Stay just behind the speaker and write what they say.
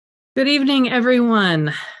Good evening,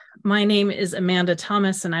 everyone. My name is Amanda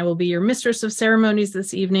Thomas, and I will be your Mistress of Ceremonies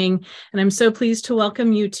this evening. And I'm so pleased to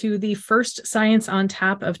welcome you to the first Science on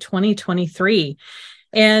Tap of 2023.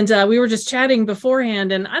 And we were just chatting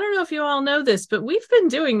beforehand, and I don't know if you all know this, but we've been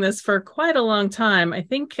doing this for quite a long time. I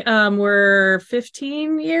think we're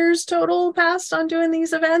 15 years total past on doing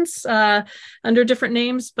these events under different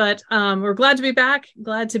names, but we're glad to be back,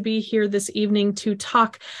 glad to be here this evening to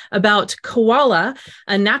talk about Koala,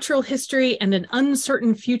 a natural history and an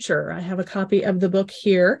uncertain future. I have a copy of the book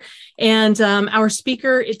here, and our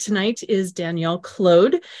speaker tonight is Danielle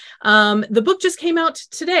Clode. The book just came out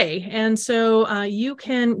today, and so you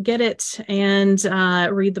can get it and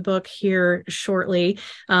read the book here shortly.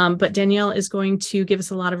 But Danielle is going to give us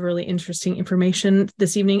a lot of really interesting information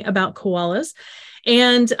this evening about koalas.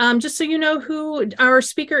 And just so you know who our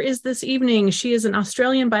speaker is this evening, she is an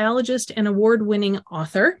Australian biologist and award-winning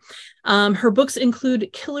author. Her books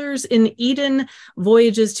include Killers in Eden,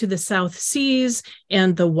 Voyages to the South Seas,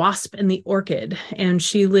 and The Wasp and the Orchid. And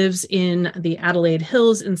she lives in the Adelaide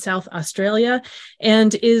Hills in South Australia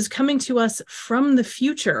and is coming to us from the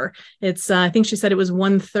future. It's, I think she said it was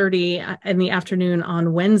 1:30 in the afternoon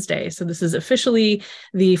on Wednesday. So this is officially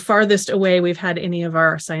the farthest away we've had any of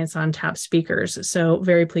our Science on Tap speakers. So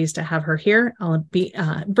very pleased to have her here. I'll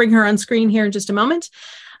bring her on screen here in just a moment.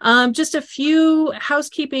 Just a few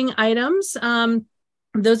housekeeping items.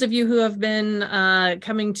 Those of you who have been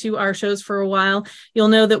coming to our shows for a while, you'll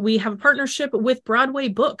know that we have a partnership with Broadway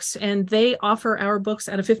Books, and they offer our books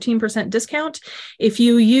at a 15% discount. If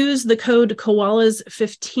you use the code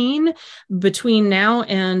koalas15 between now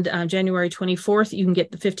and January 24th, you can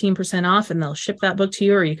get the 15% off, and they'll ship that book to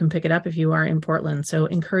you, or you can pick it up if you are in Portland. So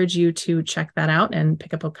encourage you to check that out and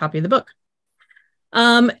pick up a copy of the book.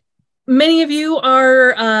 Many of you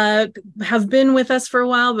have been with us for a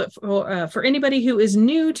while, but for anybody who is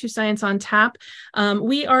new to Science on Tap,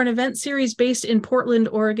 we are an event series based in Portland,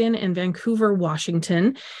 Oregon, and Vancouver,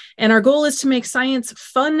 Washington. And our goal is to make science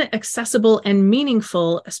fun, accessible, and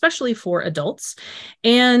meaningful, especially for adults.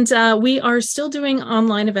 And we are still doing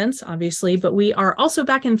online events, obviously, but we are also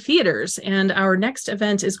back in theaters. And our next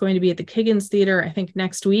event is going to be at the Kiggins Theater, I think,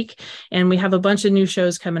 next week. And we have a bunch of new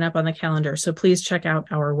shows coming up on the calendar. So please check out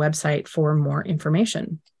our website for more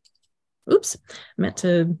information. Oops, let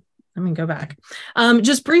me go back.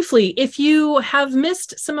 Just briefly, if you have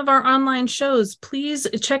missed some of our online shows, please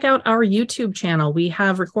check out our YouTube channel. We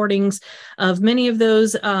have recordings of many of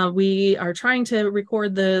those. We are trying to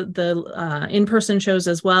record the in-person shows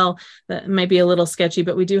as well. That might be a little sketchy,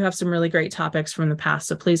 but we do have some really great topics from the past.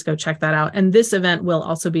 So please go check that out. And this event will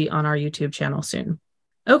also be on our YouTube channel soon.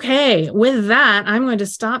 Okay, with that, I'm going to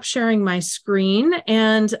stop sharing my screen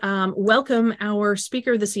and welcome our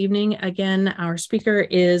speaker this evening. Again, our speaker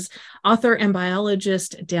is author and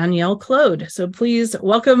biologist Danielle Clode. So please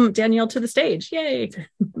welcome Danielle to the stage. Yay!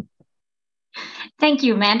 Thank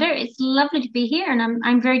you, Amanda. It's lovely to be here, and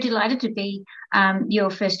I'm very delighted to be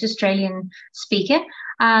your first Australian speaker.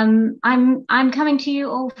 I'm coming to you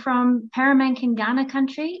all from Paramankan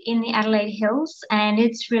country in the Adelaide Hills, and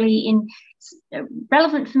it's really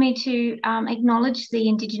relevant for me to acknowledge the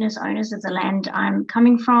Indigenous owners of the land I'm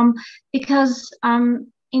coming from, because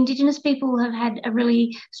Indigenous people have had a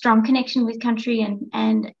really strong connection with country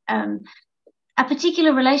and a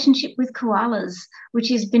particular relationship with koalas, which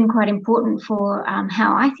has been quite important for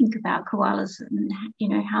how I think about koalas and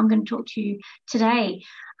how I'm going to talk to you today.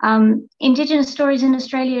 Indigenous stories in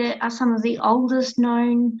Australia are some of the oldest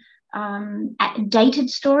known dated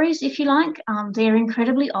stories, if you like. They're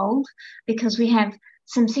incredibly old because we have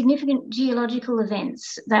some significant geological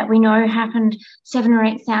events that we know happened 7,000 or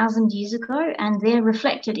 8,000 years ago, and they're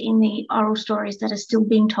reflected in the oral stories that are still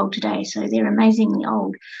being told today. So they're amazingly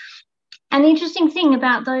old. And the interesting thing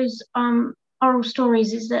about those oral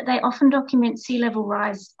stories is that they often document sea level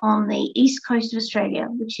rise on the east coast of Australia,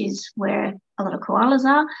 which is where a lot of koalas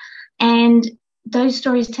are. And those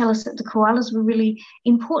stories tell us that the koalas were really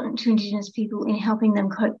important to Indigenous people in helping them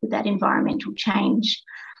cope with that environmental change.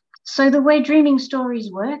 So the way dreaming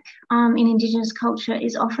stories work in Indigenous culture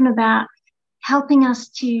is often about helping us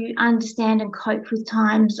to understand and cope with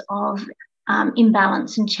times of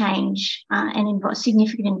imbalance and change and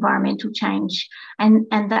significant environmental change. And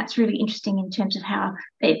that's really interesting in terms of how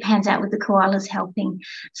it pans out with the koalas helping.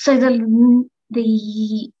 So the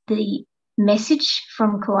message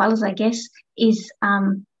from koalas, I guess, is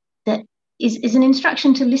that is an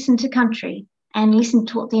instruction to listen to country and listen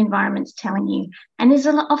to what the environment's telling you. And there's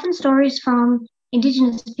often stories from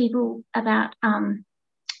Indigenous people about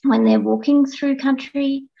when they're walking through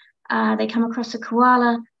country, they come across a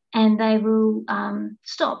koala and they will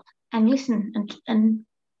stop and listen and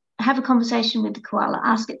have a conversation with the koala,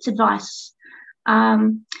 ask its advice.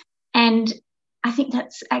 And I think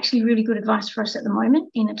that's actually really good advice for us at the moment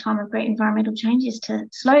in a time of great environmental change, is to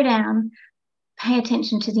slow down, pay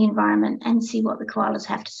attention to the environment and see what the koalas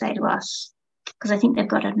have to say to us, because I think they've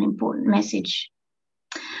got an important message.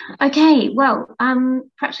 Okay, well,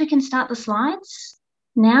 perhaps we can start the slides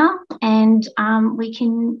now, and we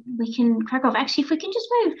can crack off. Actually, if we can just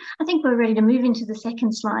move, I think we're ready to move into the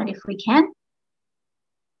second slide if we can.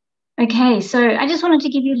 Okay, so I just wanted to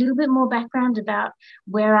give you a little bit more background about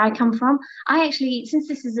where I come from. I actually, since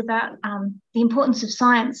this is about the importance of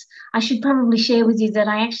science, I should probably share with you that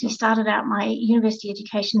I actually started out my university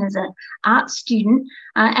education as an art student.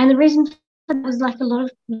 And the reason for that was, like a lot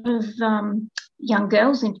of young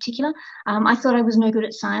girls in particular, I thought I was no good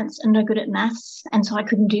at science and no good at maths, and so I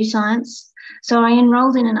couldn't do science. So I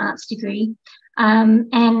enrolled in an arts degree.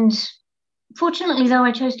 And fortunately, though,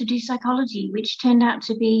 I chose to do psychology, which turned out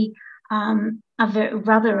to be a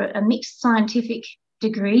mixed scientific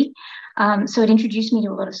degree. So it introduced me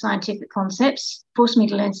to a lot of scientific concepts, forced me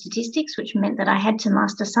to learn statistics, which meant that I had to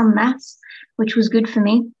master some maths, which was good for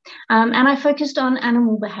me. And I focused on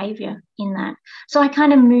animal behaviour in that. So I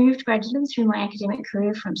kind of moved gradually through my academic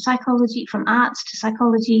career from psychology, from arts to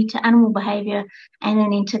psychology to animal behaviour, and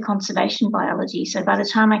then into conservation biology. So by the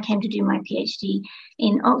time I came to do my PhD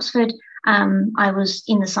in Oxford, I was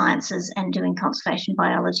in the sciences and doing conservation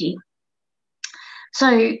biology.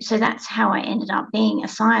 So that's how I ended up being a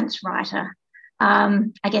science writer.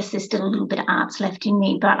 I guess there's still a little bit of arts left in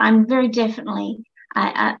me, but I'm very definitely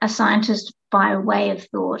a scientist by way of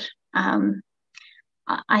thought. I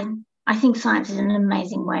think science is an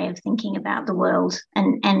amazing way of thinking about the world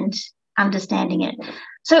and understanding it.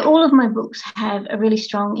 So all of my books have a really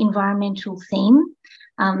strong environmental theme.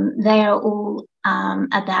 They are all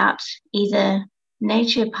about either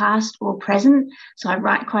nature, past or present. So I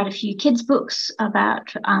write quite a few kids' books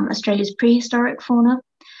about Australia's prehistoric fauna.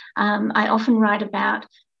 I often write about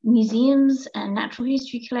museums and natural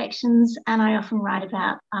history collections, and I often write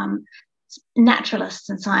about naturalists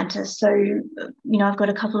and scientists. So, I've got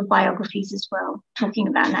a couple of biographies as well talking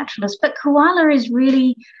about naturalists. But Koala is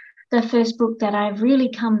really the first book that I've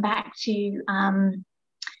really come back to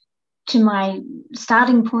my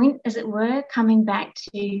starting point, as it were, coming back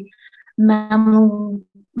to mammal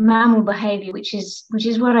behaviour, which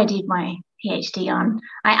is what I did my PhD on.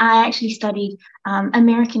 I actually studied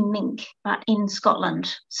American mink, but in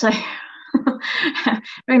Scotland. So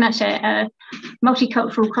very much a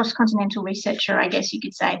multicultural, cross-continental researcher, I guess you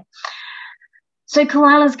could say. So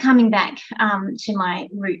Koala's coming back to my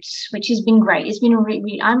roots, which has been great. It's been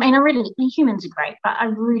humans are great, but I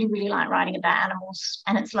really, really like writing about animals,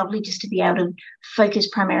 and it's lovely just to be able to focus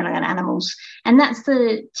primarily on animals. And that's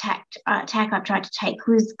the tack I've tried to take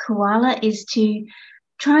with Koala, is to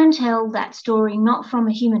try and tell that story not from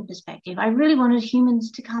a human perspective. I really wanted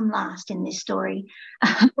humans to come last in this story.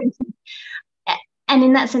 And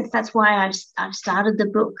in that sense, that's why I've started the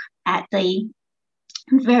book at the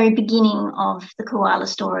very beginning of the koala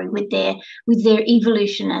story with their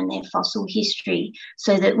evolution and their fossil history,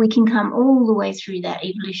 so that we can come all the way through that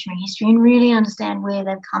evolutionary history and really understand where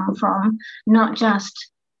they've come from, not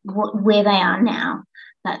just where they are now,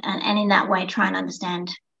 and in that way try and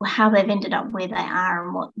understand how they've ended up where they are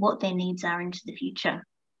and what their needs are into the future.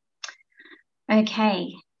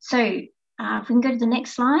 Okay, so if we can go to the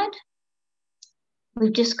next slide.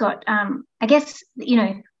 We've just got, I guess,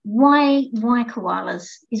 why koalas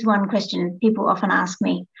is one question people often ask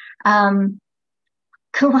me.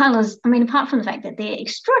 Koalas, apart from the fact that they're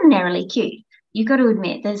extraordinarily cute, you've got to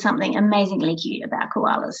admit there's something amazingly cute about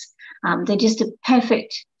koalas. They're just a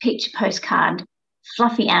perfect picture postcard,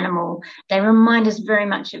 fluffy animal. They remind us very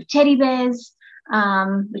much of teddy bears,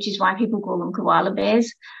 which is why people call them koala bears.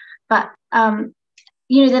 But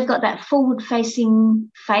they've got that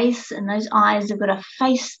forward-facing face and those eyes. They've got a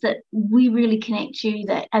face that we really connect to,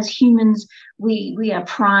 that as humans we are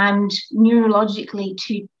primed neurologically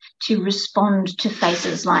to respond to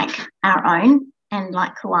faces like our own and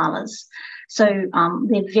like koalas. So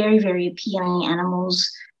they're very, very appealing animals.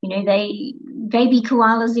 Baby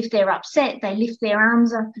koalas, if they're upset, they lift their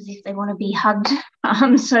arms up as if they want to be hugged.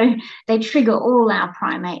 So they trigger all our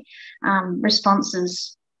primate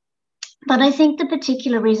responses. But I think the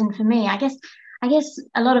particular reason for me, I guess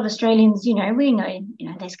a lot of Australians, we know,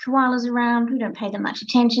 there's koalas around. We don't pay them much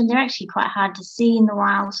attention. They're actually quite hard to see in the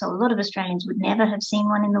wild. So a lot of Australians would never have seen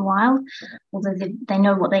one in the wild, although they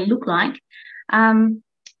know what they look like.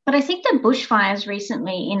 But I think the bushfires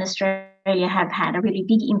recently in Australia have had a really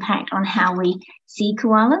big impact on how we see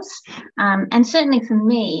koalas. And certainly for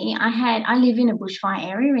me, I live in a bushfire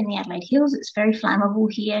area in the Adelaide Hills. It's very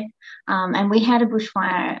flammable here. And we had a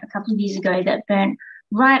bushfire a couple of years ago that burnt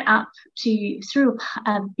right up through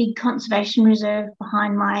a big conservation reserve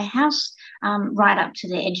behind my house, right up to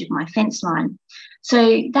the edge of my fence line.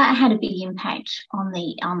 So that had a big impact on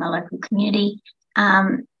the local community,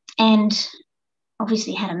 and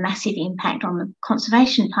obviously had a massive impact on the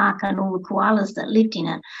conservation park and all the koalas that lived in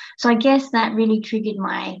it. So I guess that really triggered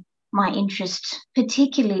my interest,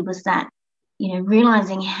 particularly was that,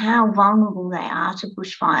 realizing how vulnerable they are to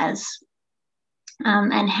bushfires,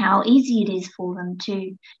 and how easy it is for them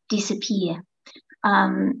to disappear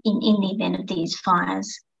in the event of these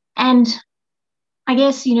fires. And I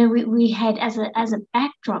guess, we had, as a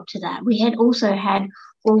backdrop to that, we had also had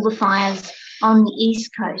all the fires on the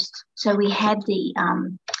East Coast. So we had the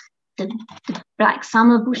Black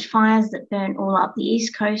Summer bushfires that burnt all up the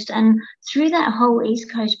East Coast. And through that whole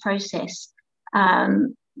East Coast process,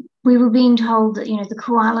 we were being told that, the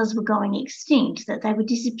koalas were going extinct, that they were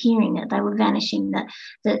disappearing, that they were vanishing,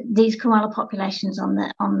 that these koala populations on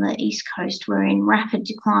the East Coast were in rapid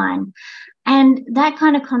decline. And that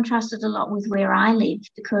kind of contrasted a lot with where I live,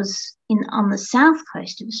 because on the south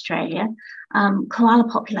coast of Australia, koala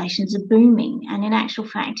populations are booming. And in actual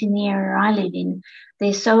fact, in the area I live in,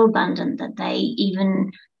 they're so abundant that they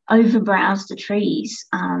even overbrowse the trees,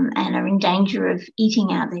 and are in danger of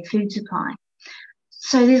eating out their food supply.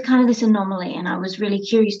 So there's kind of this anomaly, and I was really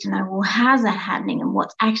curious to know, well, how's that happening and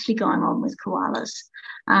what's actually going on with koalas?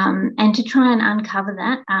 And to try and uncover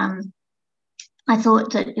that, I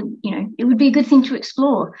thought that, it would be a good thing to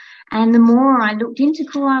explore. And the more I looked into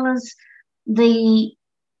koalas, the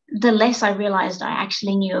less I realized I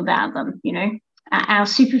actually knew about them. Our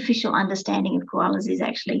superficial understanding of koalas is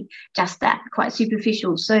actually just that, quite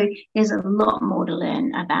superficial. So there's a lot more to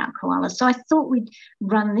learn about koalas. So I thought we'd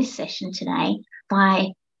run this session today by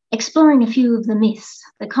exploring a few of the myths,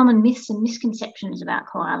 the common myths and misconceptions about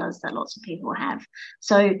koalas that lots of people have.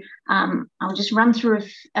 So I'll just run through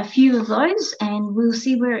a few of those and we'll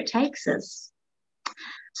see where it takes us.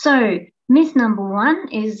 So myth number one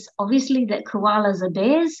is obviously that koalas are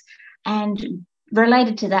bears, and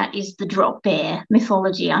related to that is the drop bear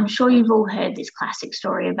mythology. I'm sure you've all heard this classic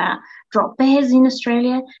story about drop bears in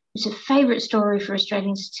Australia. It's a favourite story for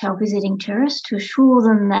Australians to tell visiting tourists, to assure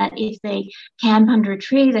them that if they camp under a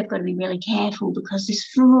tree, they've got to be really careful, because this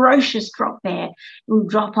ferocious drop bear will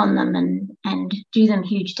drop on them and do them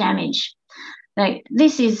huge damage. Now,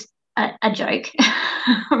 this is a joke,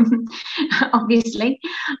 obviously.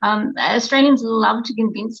 Australians love to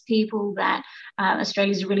convince people that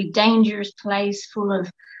Australia is a really dangerous place full of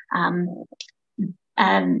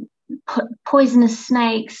poisonous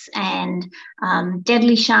snakes and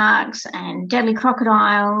deadly sharks and deadly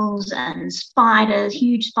crocodiles and spiders,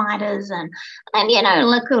 huge spiders, and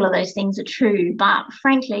look, all of those things are true. But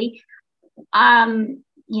frankly,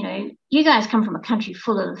 you guys come from a country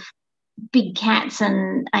full of big cats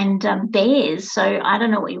and bears, so I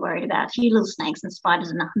don't know what you're worried about. A few little snakes and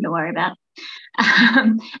spiders are nothing to worry about.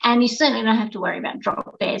 And you certainly don't have to worry about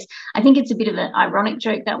drop bears. I think it's a bit of an ironic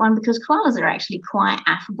joke, that one, because koalas are actually quite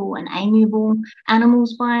affable and amiable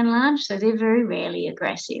animals by and large, so they're very rarely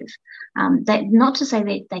aggressive. Not to say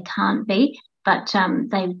that they can't be, but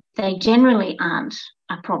they generally aren't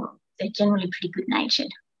a problem. They're generally pretty good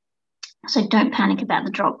natured. So don't panic about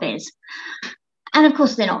the drop bears. And of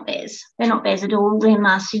course, they're not bears. They're not bears at all. They're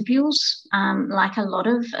marsupials, like a lot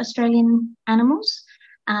of Australian animals.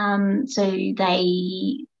 So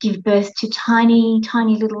they give birth to tiny,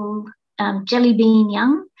 tiny little jelly bean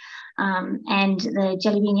young, and the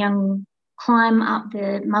jelly bean young climb up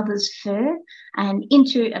the mother's fur and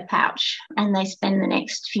into a pouch, and they spend the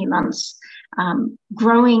next few months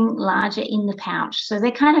growing larger in the pouch. So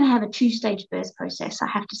they kind of have a two-stage birth process. I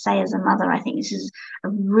have to say, as a mother, I think this is a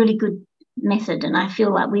really good method, and I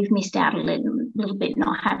feel like we've missed out a little bit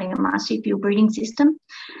not having a marsupial breeding system.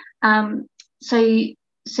 So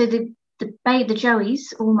the joeys,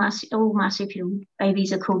 all marsupial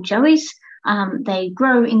babies are called joeys. They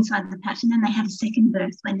grow inside the pouch, and then they have a second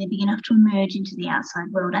birth when they're big enough to emerge into the outside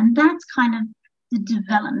world, and that's kind of the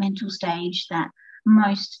developmental stage that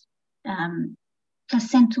most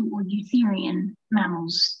placental or eutherian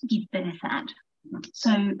mammals give birth at.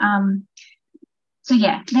 So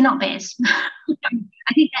yeah, they're not bears. I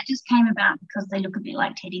think that just came about because they look a bit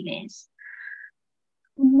like teddy bears.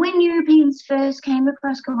 When Europeans first came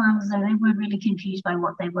across koalas, though, they were really confused by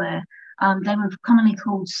what they were. They were commonly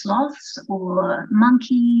called sloths or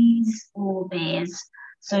monkeys or bears.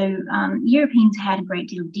 So Europeans had a great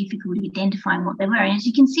deal of difficulty identifying what they were. And as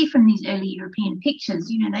you can see from these early European pictures,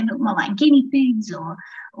 they look more like guinea pigs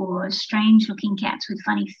or strange looking cats with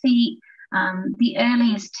funny feet. The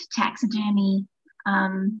earliest taxidermy,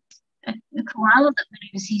 a koala that went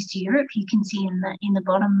overseas to Europe, you can see in the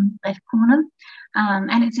bottom left corner.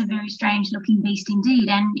 And it's a very strange looking beast indeed.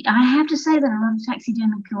 And I have to say that a lot of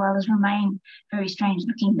taxidermy koalas remain very strange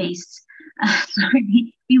looking beasts. So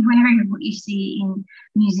be wary of what you see in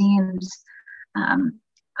museums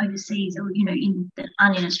overseas, or in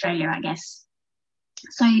Australia, I guess.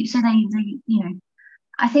 So they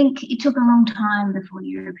I think it took a long time before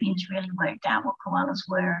Europeans really worked out what koalas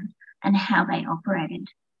were and how they operated.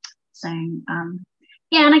 So and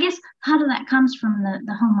I guess part of that comes from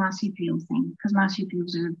the whole marsupial thing, because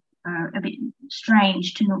marsupials are a bit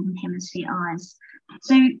strange to Northern Hemisphere eyes.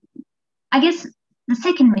 So I guess the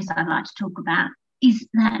second myth I'd like to talk about is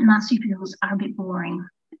that marsupials are a bit boring.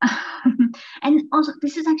 And also,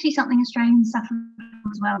 this is actually something Australians suffer from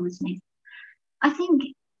as well, this myth. I think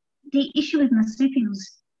the issue with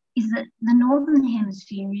marsupials is that the Northern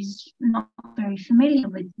Hemisphere is not very familiar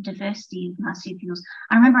with the diversity of marsupials.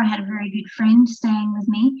 I remember I had a very good friend staying with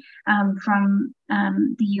me from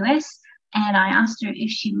the US, and I asked her if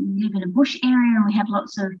she would live in a bush area, and we have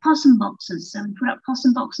lots of possum boxes. So we put up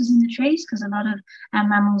possum boxes in the trees because a lot of our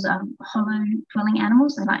mammals are hollow dwelling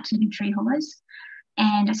animals. They like to live in tree hollows.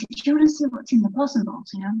 And I said, do you want to see what's in the possum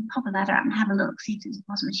box? Pop a ladder up and have a look, see if there's a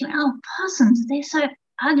possum. And she went, oh, possums, they're so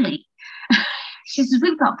ugly. She says,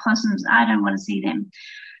 we've got possums. I don't want to see them.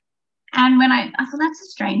 And when I thought that's a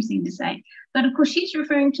strange thing to say. But of course, she's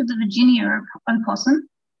referring to the Virginia opossum,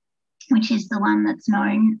 which is the one that's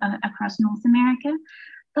known across North America.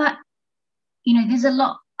 But, there's a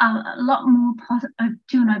lot more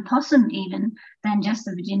to an opossum even than just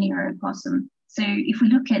the Virginia opossum. So if we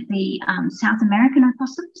look at the South American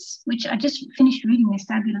opossums, which I just finished reading this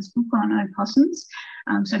fabulous book on opossums.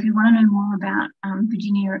 So if you want to know more about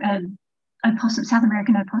South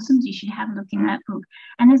American opossums, you should have a look in that book.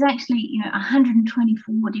 And there's actually,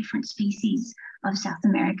 124 different species of South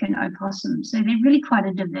American opossums. So they're really quite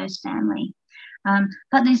a diverse family.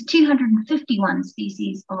 But there's 251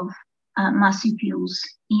 species of marsupials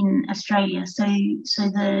in Australia. So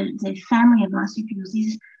the family of marsupials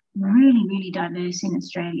is really, really diverse in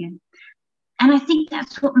Australia. And I think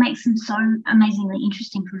that's what makes them so amazingly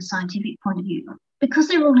interesting from a scientific point of view. Because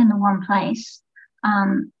they're all in the one place,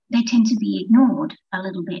 they tend to be ignored a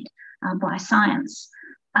little bit by science.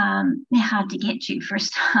 They're hard to get to for a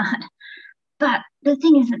start. But the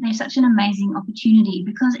thing is that they're such an amazing opportunity,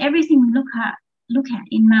 because everything we look at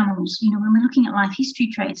in mammals, when we're looking at life history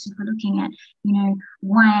traits, if we're looking at,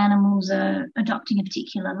 why animals are adopting a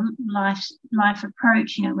particular life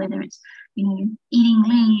approach, whether it's, eating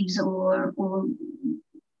leaves or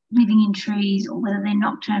living in trees, or whether they're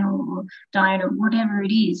nocturnal or diurnal, whatever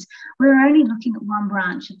it is, we're only looking at one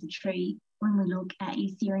branch of the tree when we look at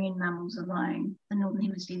eutherian mammals alone, the Northern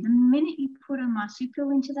Hemisphere. The minute you put a marsupial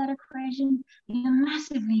into that equation, you're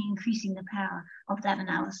massively increasing the power of that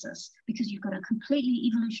analysis, because you've got a completely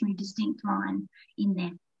evolutionary distinct line in there.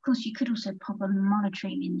 Of course, you could also pop a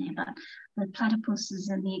monotreme in there, but the platypuses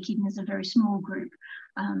and the echidnas are a very small group.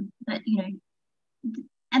 And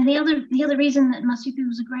the other reason that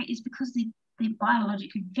marsupials are great is because they're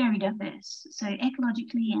biologically very diverse. So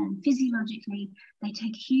ecologically and physiologically, they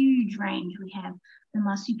take huge range. We have the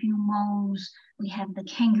marsupial moles, we have the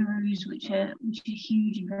kangaroos, which are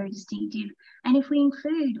huge and very distinctive. And if we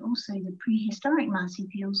include also the prehistoric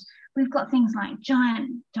marsupials, we've got things like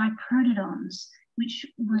giant diprotodons, which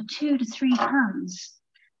were 2 to 3 tons.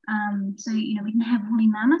 So, we didn't have woolly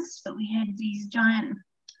mammoths, but we had these giant,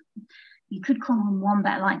 you could call them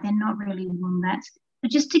wombat-like, they're not really wombats.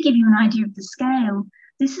 But just to give you an idea of the scale,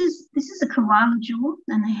 this is a koala jaw,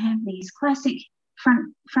 and they have these classic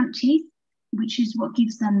front teeth, which is what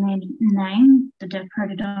gives them their name, the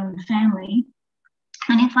Diprotodon family.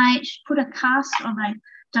 And if I put a cast of a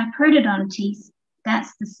Diprotodon teeth,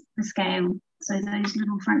 that's the scale. So those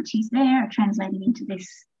little front teeth there are translating into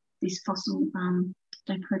this fossil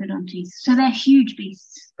Diprotodon teeth. So they're huge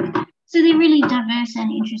beasts. So they're really diverse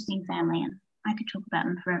and interesting family, and I could talk about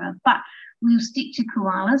them forever. But we'll stick to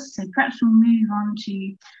koalas. So perhaps we'll move on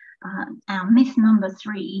to our myth number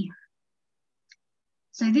 3.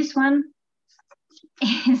 So this one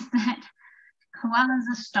is that koalas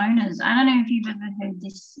are stoners. I don't know if you've ever heard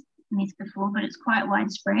this myth before, but it's quite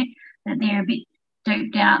widespread that they're a bit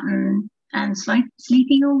doped out and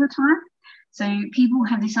sleepy all the time. So people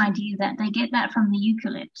have this idea that they get that from the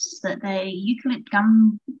eucalypts, that the eucalypt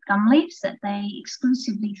gum leaves that they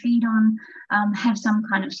exclusively feed on have some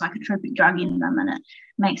kind of psychotropic drug in them, and it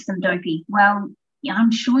makes them dopey. Well, yeah,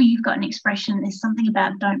 I'm sure you've got an expression. There's something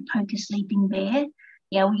about don't poke a sleeping bear.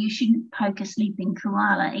 Yeah, well, you shouldn't poke a sleeping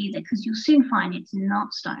koala either, because you'll soon find it's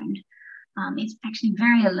not stoned. It's actually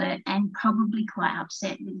very alert and probably quite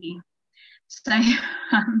upset with you. So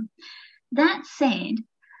that said,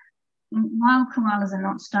 while koalas are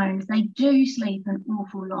not stoned, they do sleep an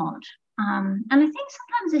awful lot. And I think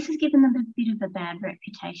sometimes this has given them a bit of a bad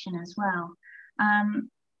reputation as well.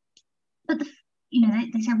 But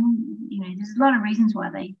they say, well, there's a lot of reasons why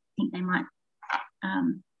they think they might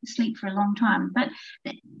sleep for a long time, but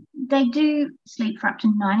they do sleep for up to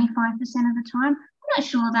 95% of the time. I'm not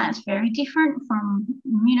sure that's very different from,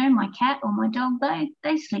 my cat or my dog.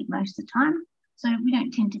 They sleep most of the time, so we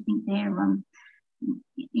don't tend to think they're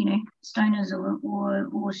stoners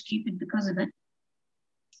or stupid because of it.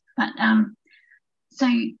 But and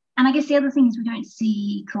I guess the other thing is we don't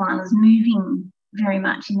see koalas moving very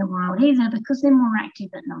much in the wild either, because they're more active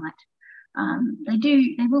at night.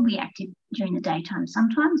 They will be active during the daytime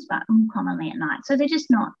sometimes, but more commonly at night. So they're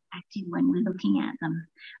just not active when we're looking at them,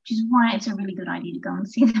 which is why it's a really good idea to go and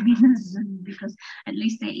see them in the zoo, because at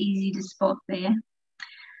least they're easy to spot there.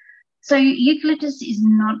 So eucalyptus is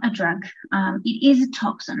not a drug. It is a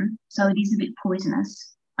toxin, so it is a bit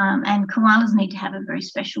poisonous. And koalas need to have a very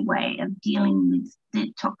special way of dealing with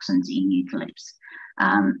the toxins in eucalypts.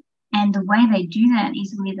 And the way they do that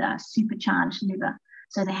is with a supercharged liver.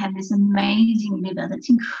 So they have this amazing liver that's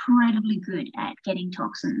incredibly good at getting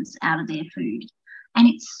toxins out of their food. And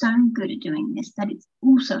it's so good at doing this that it's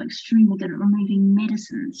also extremely good at removing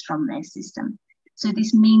medicines from their system. So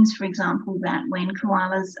this means, for example, that when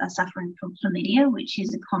koalas are suffering from chlamydia, which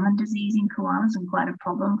is a common disease in koalas and quite a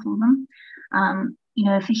problem for them,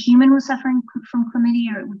 if a human was suffering from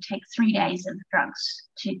chlamydia, it would take 3 days of drugs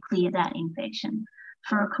to clear that infection.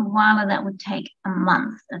 For a koala, that would take a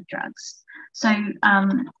month of drugs. So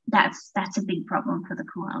that's a big problem for the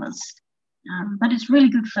koalas. But it's really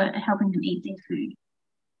good for helping them eat their food.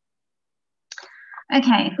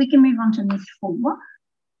 Okay, if we can move on to myth 4.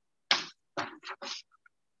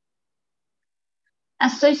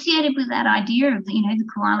 Associated with that idea of the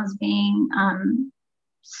koalas being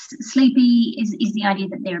sleepy is the idea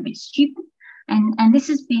that they're a bit stupid, and this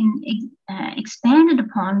has been expanded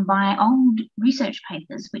upon by old research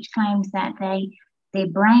papers, which claims that their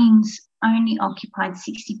brains only occupied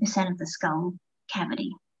 60% of the skull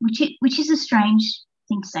cavity, which is a strange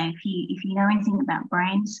thing to say. If you know anything about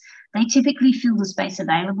brains, they typically fill the space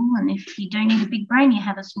available, and if you don't need a big brain, you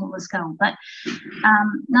have a smaller skull. But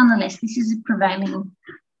nonetheless, this is a prevailing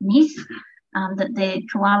myth that the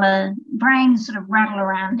koala brains sort of rattle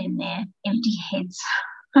around in their empty heads.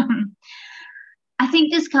 I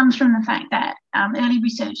think this comes from the fact that early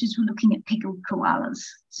researchers were looking at pickled koalas.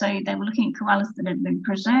 So they were looking at koalas that had been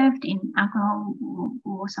preserved in alcohol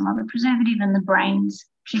or some other preservative, and the brain's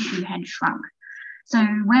tissue had shrunk. So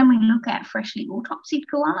when we look at freshly autopsied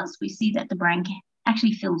koalas, we see that the brain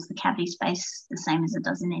actually fills the cavity space the same as it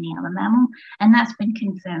does in any other mammal. And that's been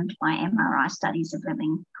confirmed by MRI studies of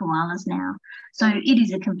living koalas now. So it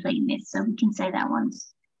is a complete myth. So we can say that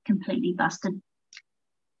one's completely busted.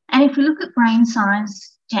 And if we look at brain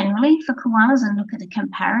size generally for koalas and look at the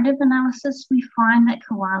comparative analysis, we find that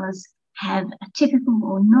koalas have a typical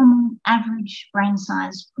or normal average brain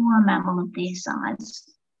size for a mammal of their size.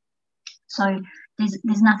 So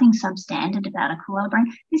there's nothing substandard about a koala brain.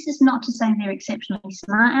 This is not to say they're exceptionally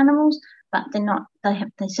smart animals, but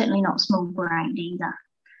they're certainly not small-brained either.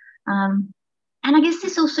 And I guess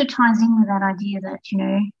this also ties in with that idea that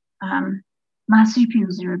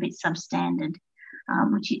marsupials are a bit substandard,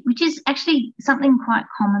 which is actually something quite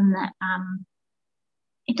common that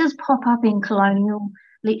it does pop up in colonial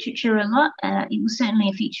literature a lot. It was certainly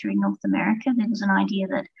a feature in North America. There was an idea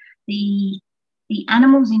that the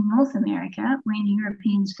animals in North America, when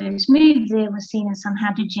Europeans first moved there, were seen as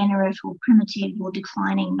somehow degenerate or primitive or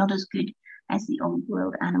declining, not as good as the old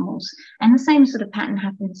world animals. And the same sort of pattern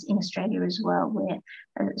happens in Australia as well, where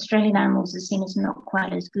Australian animals are seen as not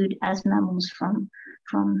quite as good as mammals from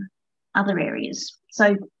other areas.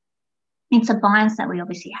 So it's a bias that we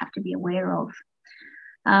obviously have to be aware of.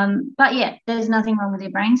 But yeah, there's nothing wrong with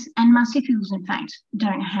their brains. And marsupials, in fact,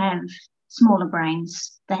 don't have smaller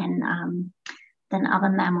brains than other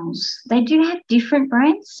mammals. They do have different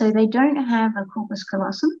brains, so they don't have a corpus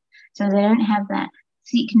callosum, so they don't have that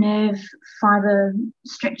thick nerve fibre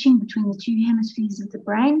stretching between the two hemispheres of the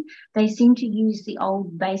brain. They seem to use the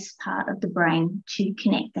old base part of the brain to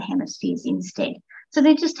connect the hemispheres instead. So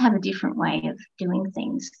they just have a different way of doing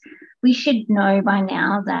things. We should know by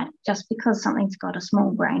now that just because something's got a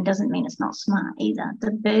small brain doesn't mean it's not smart either.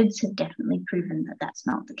 The birds have definitely proven that that's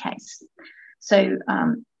not the case. So,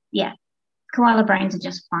 yeah, koala brains are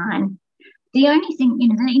just fine. The only thing,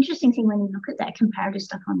 the interesting thing when you look at that comparative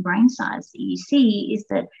stuff on brain size that you see is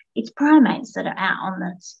that it's primates that are out on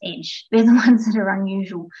this edge. They're the ones that are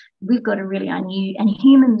unusual. We've got a really unusual, and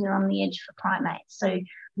humans are on the edge for primates. So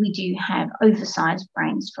we do have oversized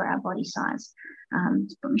brains for our body size.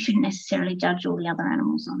 But we shouldn't necessarily judge all the other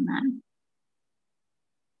animals on that.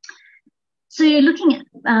 So looking at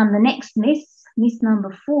the next myth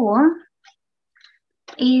number 4,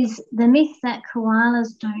 is the myth that koalas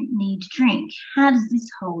don't need to drink. How does this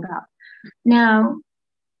hold up? Now,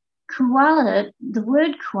 koala, the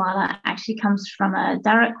word koala actually comes from a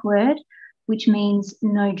Daruk word, which means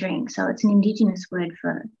no drink. So it's an indigenous word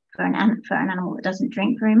for an animal that doesn't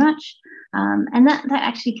drink very much. And that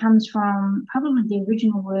actually comes from, probably the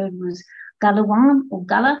original word was galawan or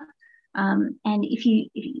gala. And if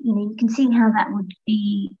you can see how that would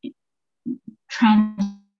be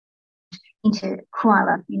translated into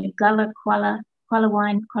koala, gala, koala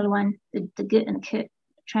wine, the g and the k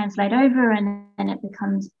translate over, and then it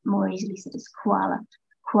becomes more easily said as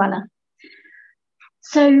koala.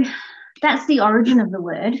 So that's the origin of the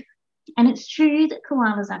word. And it's true that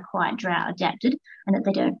koalas are quite drought adapted and that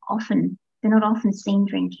they're not often seen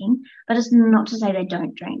drinking, but it's not to say they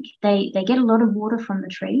don't drink. They get a lot of water from the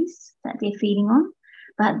trees that they're feeding on,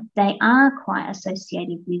 but they are quite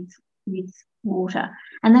associated with water.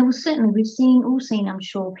 And they will certainly, we've all seen, I'm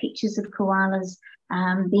sure, pictures of koalas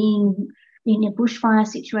being in a bushfire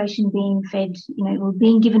situation, being fed, or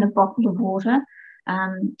being given a bottle of water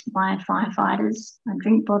by firefighters,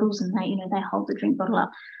 drink bottles, and they hold the drink bottle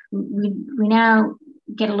up. We now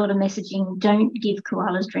get a lot of messaging, don't give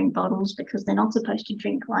koalas drink bottles because they're not supposed to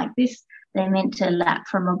drink like this. They're meant to lap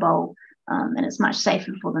from a bowl. And it's much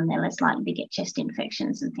safer for them. They're less likely to get chest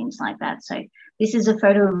infections and things like that. So this is a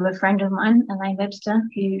photo of a friend of mine, Elaine Webster,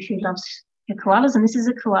 who loves her koalas. And this is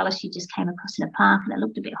a koala she just came across in a park, and it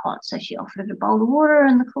looked a bit hot. So she offered it a bowl of water,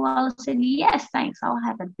 and the koala said, yes, thanks, I'll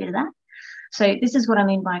have a bit of that. So this is what I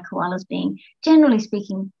mean by koalas being, generally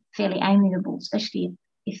speaking, fairly amiable, especially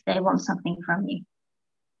if they want something from you.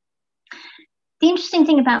 The interesting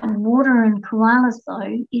thing about water and koalas,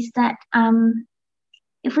 though, is that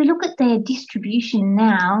if we look at their distribution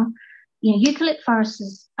now, eucalypt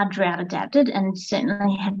forests are drought adapted and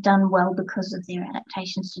certainly have done well because of their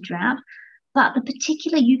adaptations to drought. But the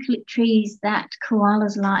particular eucalypt trees that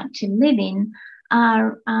koalas like to live in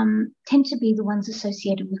tend to be the ones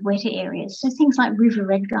associated with wetter areas. So things like river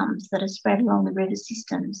red gums that are spread along the river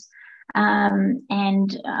systems,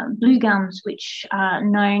 and blue gums, which are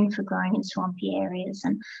known for growing in swampy areas.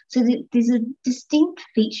 And so there's a distinct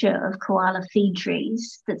feature of koala feed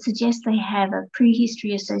trees that suggests they have a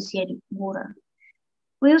prehistory associated with water.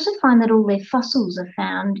 We also find that all their fossils are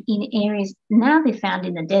found in areas, now they're found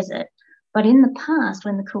in the desert, but in the past,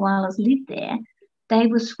 when the koalas lived there, they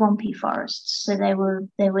were swampy forests. So they were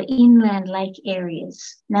inland lake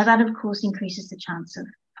areas. Now that, of course, increases the chance of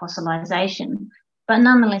fossilization. But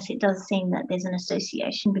nonetheless, it does seem that there's an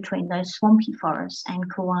association between those swampy forests and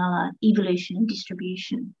koala evolution and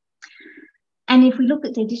distribution. And if we look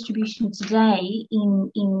at their distribution today in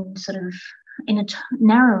a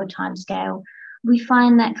narrower time scale, we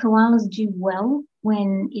find that koalas do well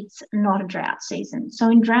when it's not a drought season. So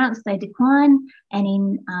in droughts, they decline, and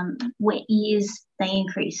in wet years, they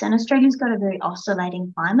increase. And Australia's got a very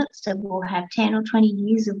oscillating climate, so we'll have 10 or 20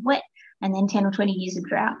 years of wet and then 10 or 20 years of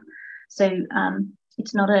drought. So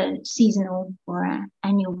it's not a seasonal or an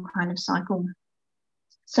annual kind of cycle.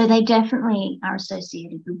 So they definitely are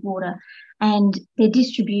associated with water, and their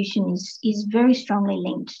distribution is very strongly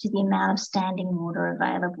linked to the amount of standing water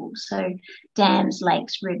available. So dams,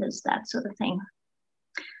 lakes, rivers, that sort of thing.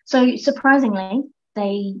 So surprisingly,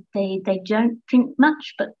 they don't drink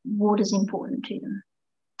much, but water's important to them.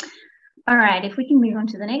 All right, if we can move on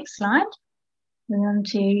to the next slide, moving on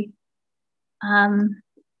to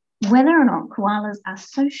whether or not koalas are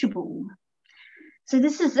sociable. So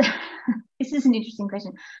this is an interesting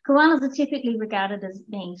question. Koalas are typically regarded as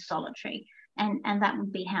being solitary, and that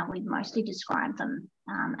would be how we'd mostly describe them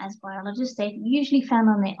as biologists. They're usually found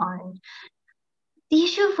on their own. The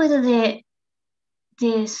issue of whether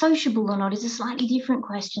they're sociable or not is a slightly different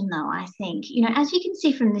question, though, I think. As you can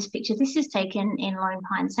see from this picture, this is taken in Lone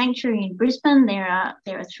Pine Sanctuary in Brisbane. There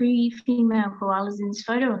are 3 female koalas in this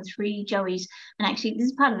photo and 3 joeys. And actually, this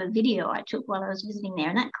is part of a video I took while I was visiting there.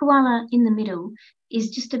 And that koala in the middle is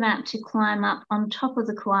just about to climb up on top of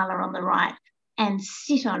the koala on the right and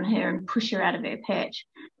sit on her and push her out of her perch,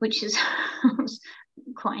 which is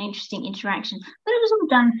quite an interesting interaction. But it was all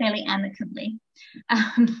done fairly amicably,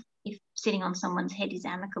 if sitting on someone's head is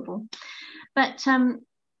amicable. But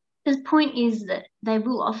the point is that they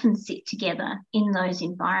will often sit together in those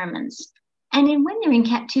environments. And when they're in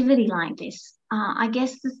captivity like this, I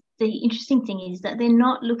guess the interesting thing is that they're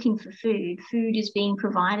not looking for food. Food is being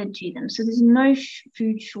provided to them. So there's no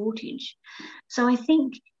food shortage. So I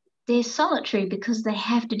think they're solitary because they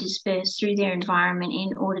have to disperse through their environment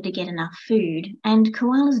in order to get enough food. And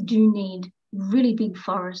koalas do need really big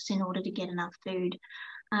forests in order to get enough food.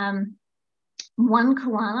 One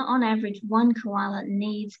koala, on average, one koala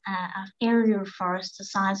needs an area of forest the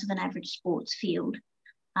size of an average sports field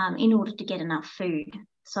in order to get enough food.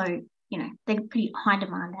 So, you know, they're a pretty high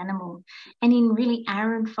demand animal. And in really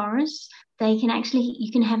arid forests, you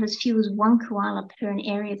can have as few as one koala per an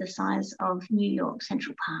area the size of New York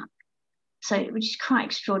Central Park. So, which is quite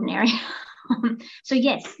extraordinary. So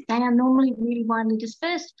yes, they are normally really widely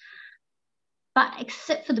dispersed, but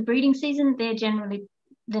except for the breeding season, they're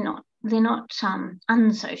not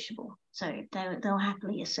unsociable. So they'll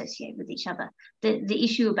happily associate with each other. The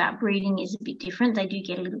issue about breeding is a bit different. They do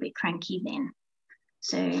get a little bit cranky then.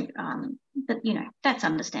 So, but you know, that's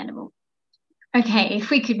understandable. Okay, if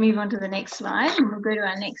we could move on to the next slide, and we'll go to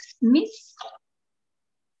our next myth,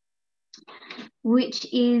 which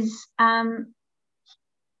is that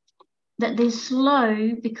they're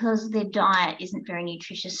slow because their diet isn't very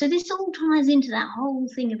nutritious. So this all ties into that whole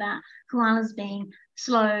thing about koalas being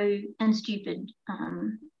slow and stupid,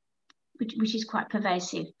 which is quite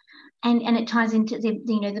pervasive. And it ties into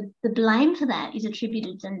the blame for that is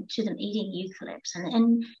attributed to them eating eucalypts.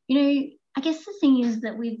 And you know, I guess the thing is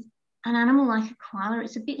that with an animal like a koala,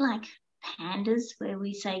 it's a bit like pandas, where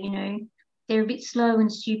we say, you know, they're a bit slow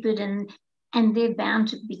and stupid and they're bound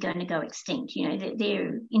to be going to go extinct. You know,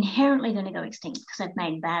 they're inherently going to go extinct because they've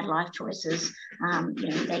made bad life choices. You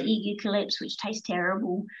know, they eat eucalypts, which taste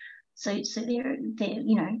terrible. So they're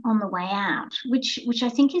you know, on the way out, which I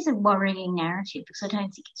think is a worrying narrative because I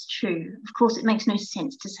don't think it's true. Of course, it makes no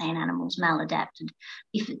sense to say an animal's maladapted.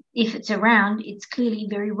 If it's around, it's clearly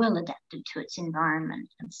very well adapted to its environment.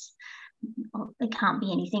 It can't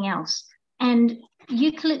be anything else. And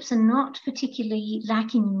eucalypts are not particularly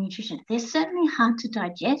lacking in nutrition. They're certainly hard to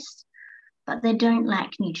digest, but they don't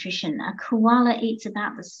lack nutrition. A koala eats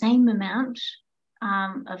about the same amount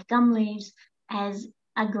of gum leaves as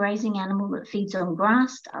a grazing animal that feeds on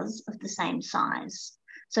grass does, of the same size.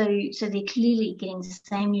 So they're clearly getting the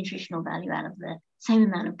same nutritional value out of the same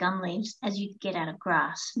amount of gum leaves as you get out of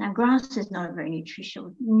grass. Now, grass is not a very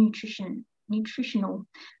nutritional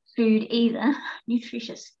food either.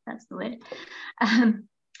 Nutritious, that's the word.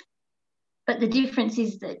 But the difference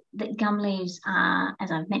is that gum leaves are,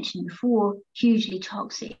 as I've mentioned before, hugely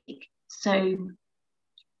toxic. So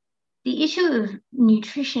the issue of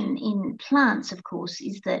nutrition in plants, of course,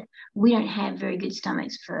 is that we don't have very good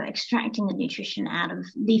stomachs for extracting the nutrition out of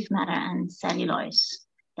leaf matter and cellulose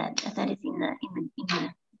that is in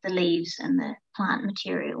the leaves and the plant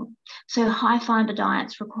material. So high fibre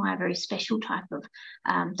diets require a very special type of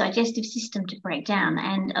digestive system to break down,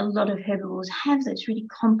 and a lot of herbivores have those really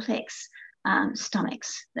complex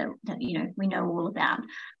stomachs that you know, we know all about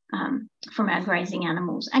from our grazing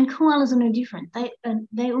animals. And koalas are no different.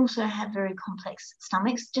 They also have very complex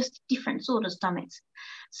stomachs, just different sort of stomachs.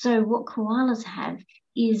 So what koalas have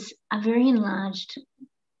is a very enlarged,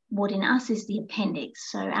 what in us is the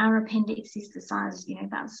appendix. So our appendix is the size, you know,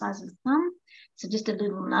 about the size of the thumb. So just a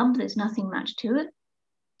little nub, there's nothing much to it.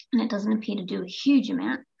 And it doesn't appear to do a huge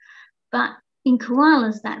amount. But in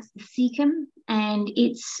koalas, that's the cecum, and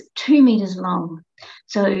it's 2 meters long.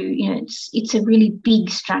 So, you know, it's a really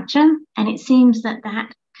big structure, and it seems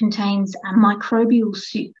that contains a microbial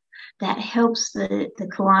soup that helps the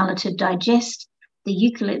koala to digest the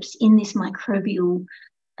eucalypts in this microbial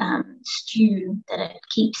stew that it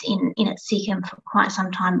keeps in its cecum for quite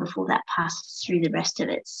some time before that passes through the rest of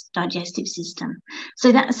its digestive system.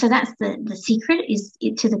 So that's the secret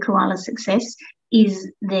to the koala's success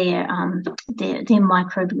is their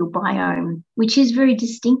microbial biome, which is very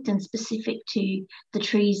distinct and specific to the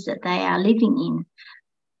trees that they are living in.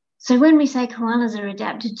 So when we say koalas are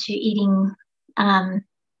adapted to eating gum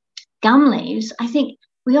leaves, I think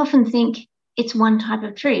we often think it's one type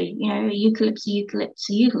of tree, you know, eucalypts,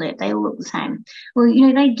 they all look the same. Well, you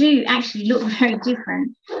know, they do actually look very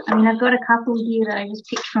different. I mean, I've got a couple here that I just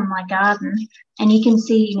picked from my garden, and you can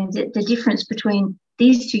see, you know, the difference between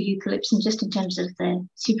these two eucalypts and just in terms of the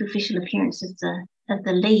superficial appearance of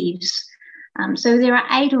the leaves. So there are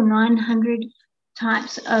 800 or 900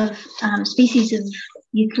 types of species of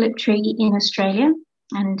eucalypt tree in Australia,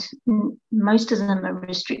 and most of them are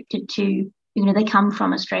restricted to, they come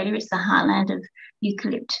from Australia. It's the heartland of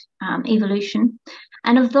eucalypt evolution.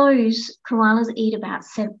 And of those, koalas eat about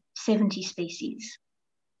 70 species.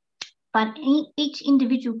 But each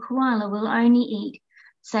individual koala will only eat,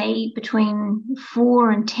 say, between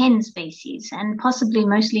 4 and 10 species, and possibly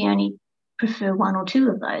mostly only prefer 1 or 2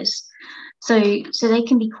 of those. So they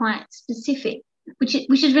can be quite specific, which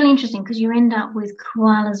is really interesting, because you end up with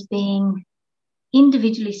koalas being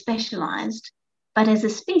individually specialized, but as a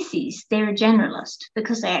species, they're a generalist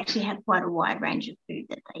because they actually have quite a wide range of food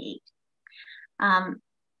that they eat.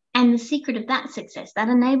 And the secret of that success, that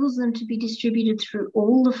enables them to be distributed through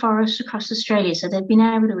all the forests across Australia. So they've been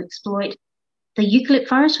able to exploit the eucalypt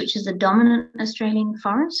forest, which is the dominant Australian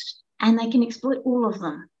forest, and they can exploit all of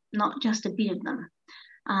them, not just a bit of them.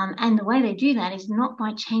 And the way they do that is not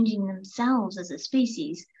by changing themselves as a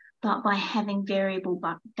species, but by having variable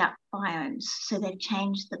gut biomes. So they've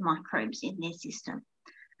changed the microbes in their system.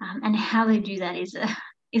 And how they do that is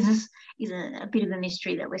a bit of a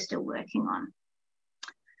mystery that we're still working on.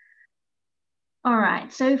 All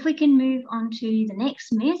right, so if we can move on to the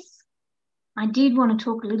next myth, I did want to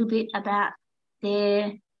talk a little bit about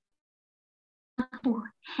their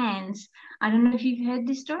hands. I don't know if you've heard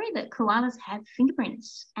this story, that koalas have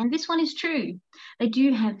fingerprints, and this one is true. They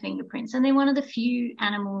do have fingerprints, and they're one of the few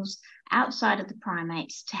animals outside of the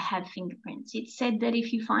primates to have fingerprints. It's said that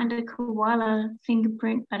if you find a koala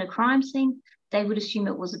fingerprint at a crime scene, they would assume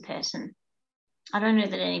it was a person. I don't know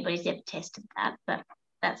that anybody's ever tested that, but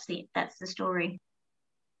that's the story.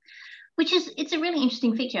 It's a really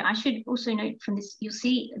interesting feature. I should also note from this, you'll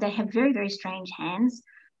see they have very, very strange hands.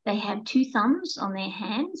 They have 2 thumbs on their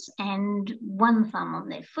hands and 1 thumb on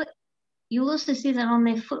their foot. You'll also see that on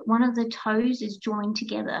their foot, one of the toes is joined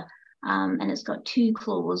together, and it's got 2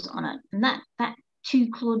 claws on it. And that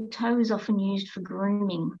 2-clawed toe is often used for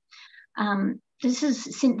grooming. This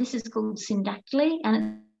is called syndactyly,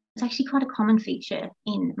 and it's actually quite a common feature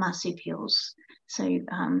in marsupials. So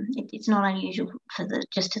it's not unusual for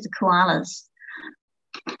just to the koalas.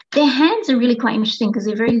 Their hands are really quite interesting because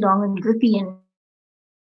they're very long and grippy and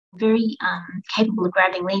very capable of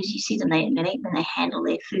grabbing leaves. You see them when they handle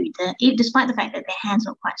their food. Despite the fact that their hands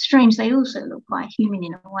look quite strange, they also look quite human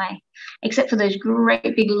in a way, except for those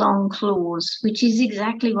great big long claws, which is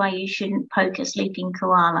exactly why you shouldn't poke a sleeping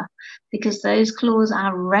koala, because those claws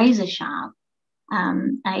are razor sharp.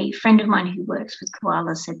 A friend of mine who works with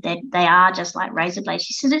koalas said that they are just like razor blades.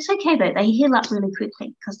 She said it's okay though, they heal up really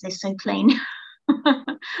quickly because they're so clean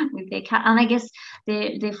with their cut. And I guess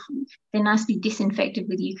they're nicely disinfected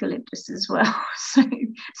with eucalyptus as well, so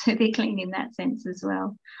they're clean in that sense as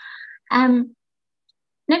well.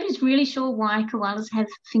 Nobody's really sure why koalas have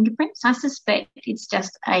fingerprints. I suspect it's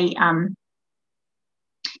just a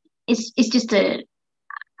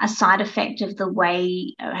side effect of the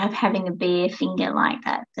way of having a bare finger like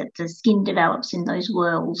that the skin develops in those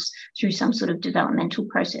whorls through some sort of developmental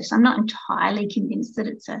process. I'm not entirely convinced that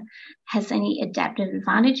it has any adaptive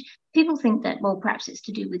advantage. People think that, well, perhaps it's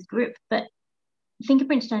to do with grip, but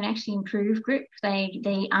fingerprints don't actually improve grip. They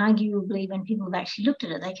arguably, when people have actually looked at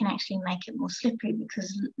it, they can actually make it more slippery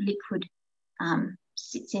because liquid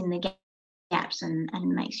sits in the gaps and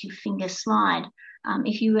makes your finger slide.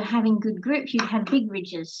 If you were having good grip, you'd have big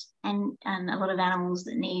ridges, and a lot of animals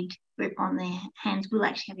that need grip on their hands will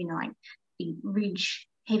actually have, like big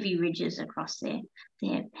heavy ridges across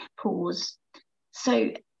their paws.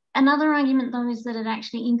 So another argument, though, is that it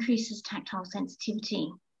actually increases tactile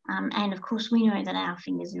sensitivity. And of course, we know that our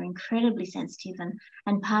fingers are incredibly sensitive,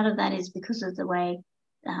 and part of that is because of the way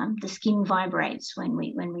the skin vibrates when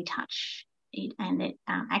we touch it, and it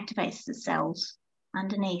activates the cells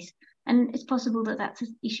underneath. And it's possible that that's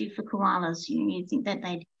an issue for koalas. You'd think that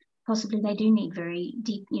they do need very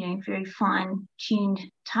deep, very fine-tuned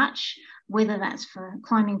touch, whether that's for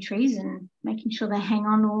climbing trees and making sure they hang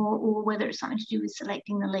on, or whether it's something to do with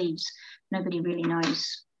selecting the leaves. Nobody really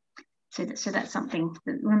knows. So that's something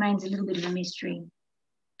that remains a little bit of a mystery.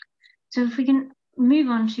 So if we can move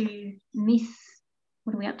on to myth,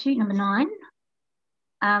 what are we up to? Number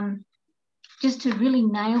 9. Just to really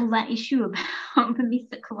nail that issue about the myth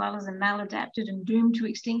that koalas are maladapted and doomed to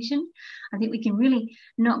extinction, I think we can really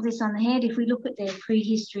knock this on the head if we look at their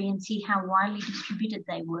prehistory and see how widely distributed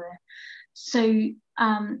they were. So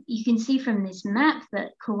you can see from this map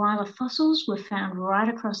that koala fossils were found right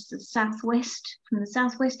across the southwest, from the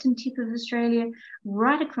southwestern tip of Australia,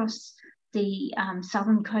 right across the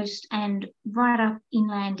southern coast and right up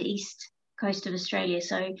inland east coast of Australia.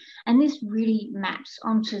 So, and this really maps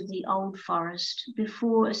onto the old forest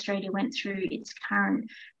before Australia went through its current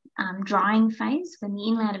drying phase when the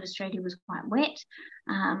inland of Australia was quite wet.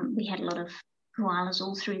 We had a lot of koalas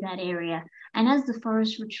all through that area. And as the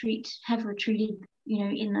forests have retreated,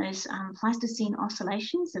 in those Pleistocene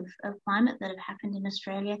oscillations of climate that have happened in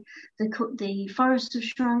Australia, the forests have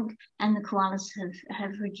shrunk and the koalas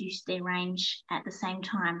have reduced their range at the same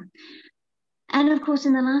time. And of course,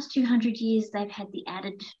 in the last 200 years, they've had the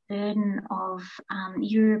added burden of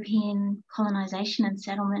European colonisation and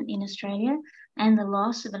settlement in Australia and the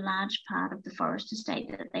loss of a large part of the forest estate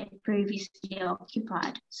that they previously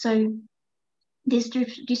occupied. So this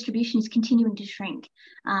distribution is continuing to shrink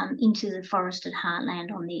into the forested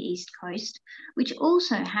heartland on the east coast, which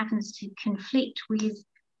also happens to conflict with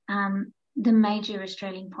the major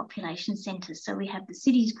Australian population centres. So we have the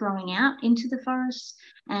cities growing out into the forests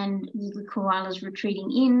and the koalas retreating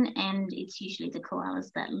in, and it's usually the koalas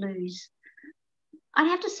that lose. I'd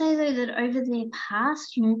have to say, though, that over their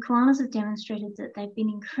past, koalas have demonstrated that they've been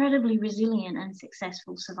incredibly resilient and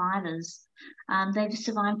successful survivors. They've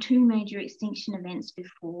survived two major extinction events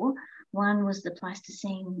before. One was the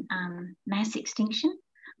Pleistocene mass extinction,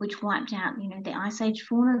 which wiped out, the Ice Age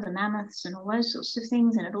fauna, the mammoths and all those sorts of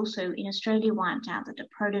things. And it also, in Australia, wiped out the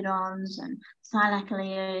diprotodons and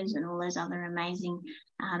thylacoleos and all those other amazing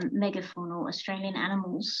megafaunal Australian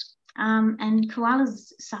animals. And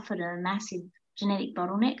koalas suffered a massive genetic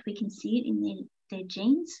bottleneck. We can see it in their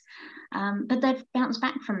genes. But they've bounced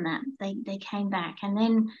back from that. They came back. And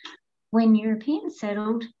then when Europeans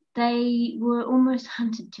settled, they were almost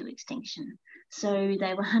hunted to extinction. So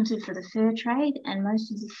they were hunted for the fur trade, and most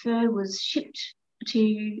of the fur was shipped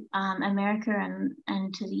to America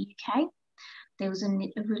and to the UK. There was a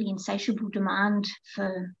really insatiable demand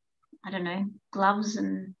for, gloves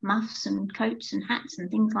and muffs and coats and hats and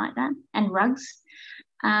things like that, and rugs.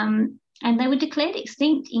 And they were declared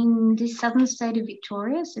extinct in the southern state of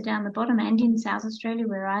Victoria, so down the bottom, and in South Australia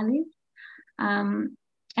where I live.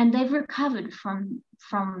 And they've recovered from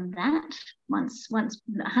that. Once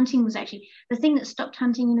hunting was actually, the thing that stopped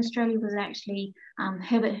hunting in Australia was actually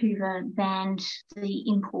Herbert Hoover banned the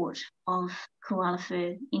import of koala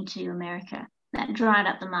fur into America. That dried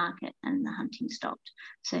up the market and the hunting stopped.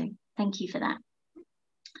 So thank you for that.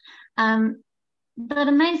 But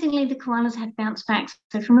amazingly, the koalas have bounced back.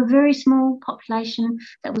 So from a very small population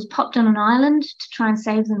that was popped on an island to try and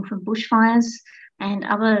save them from bushfires and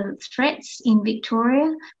other threats in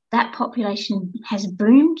Victoria, that population has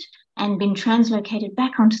boomed and been translocated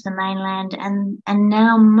back onto the mainland, and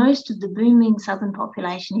now most of the booming southern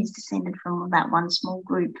population is descended from that one small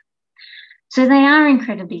group. So they are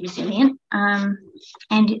incredibly resilient and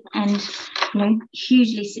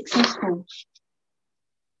hugely successful.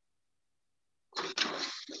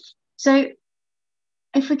 So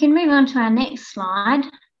if we can move on to our next slide.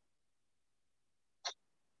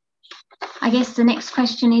 I guess the next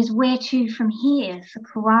question is where to from here for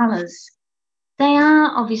koalas? They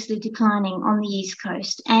are obviously declining on the east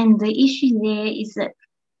coast, and the issue there is that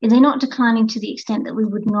they're not declining to the extent that we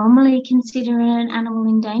would normally consider an animal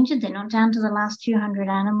endangered. They're not down to the last 200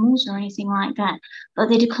 animals or anything like that, but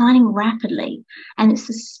they're declining rapidly, and it's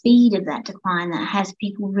the speed of that decline that has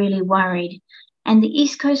people really worried. And the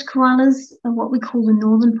east coast koalas, what we call the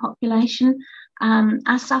northern population,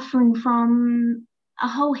 are suffering from a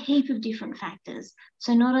whole heap of different factors.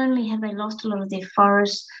 So not only have they lost a lot of their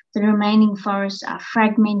forests, the remaining forests are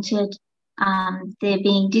fragmented.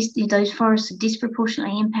 Those forests are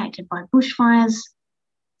disproportionately impacted by bushfires.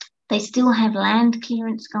 They still have land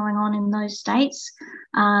clearance going on in those states,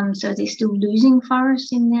 so they're still losing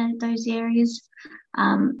forests in those areas.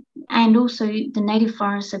 And also the native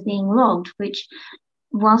forests are being logged, which,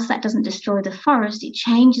 whilst that doesn't destroy the forest, it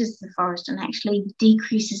changes the forest and actually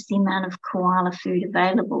decreases the amount of koala food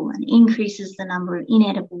available and increases the number of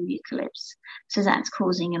inedible eucalypts. So that's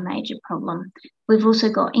causing a major problem. We've also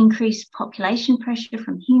got increased population pressure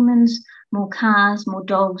from humans, more cars, more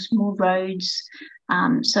dogs, more roads.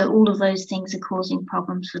 So all of those things are causing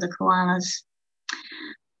problems for the koalas.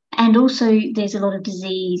 And also there's a lot of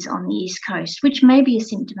disease on the east coast, which may be a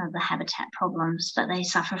symptom of the habitat problems, but they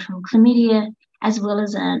suffer from chlamydia, as well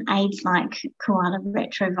as an AIDS-like koala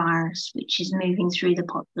retrovirus, which is moving through the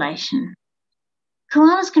population.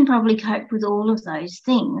 Koalas can probably cope with all of those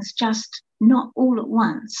things, just not all at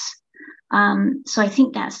once. So I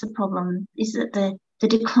think that's the problem, is that the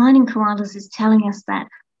decline in koalas is telling us that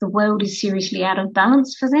the world is seriously out of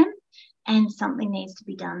balance for them, and something needs to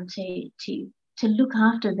be done to look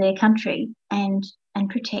after their country and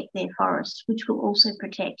protect their forests, which will also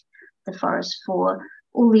protect the forest for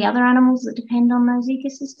all the other animals that depend on those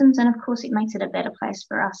ecosystems. And of course, it makes it a better place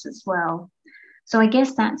for us as well. So I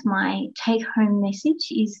guess that's my take-home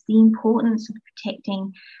message, is the importance of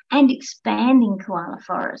protecting and expanding koala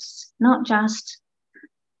forests, not just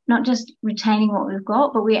retaining what we've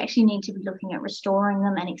got, but we actually need to be looking at restoring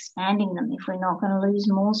them and expanding them if we're not going to lose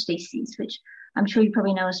more species, which I'm sure you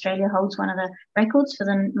probably know Australia holds one of the records for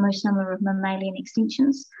the most number of mammalian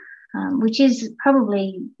extinctions, which is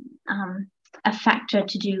probably a factor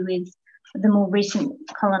to do with the more recent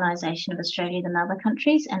colonisation of Australia than other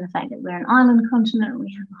countries, and the fact that we're an island continent,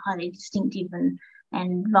 we have a highly distinctive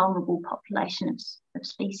and vulnerable population of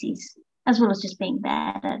species, as well as just being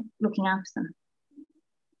bad at looking after them.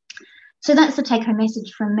 So that's the take-home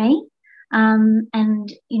message from me.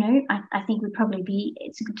 And, you know, I think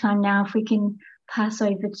it's a good time now if we can pass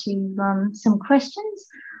over to some questions.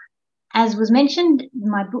 As was mentioned,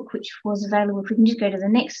 my book, which was available, if we can just go to the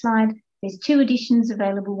next slide, there's 2 editions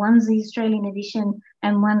available. One's the Australian edition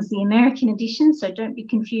and one's the American edition, so don't be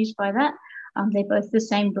confused by that. They're both the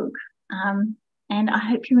same book, and I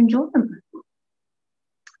hope you enjoy them.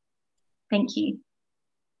 Thank you.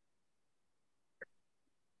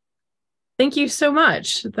 Thank you so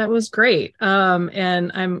much. That was great.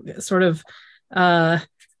 And I'm sort of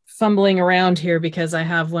fumbling around here because I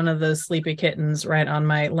have one of those sleepy kittens right on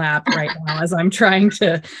my lap right now as I'm trying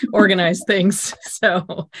to organize things. So,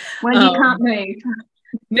 well, you can't move.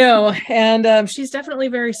 No, and she's definitely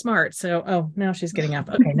very smart. So, oh, now she's getting up.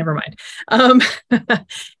 Okay, never mind.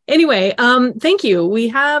 Anyway, thank you. We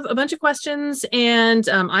have a bunch of questions, and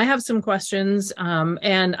I have some questions,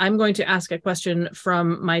 and I'm going to ask a question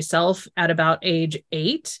from myself at about age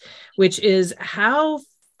 8, which is, how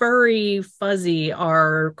furry, fuzzy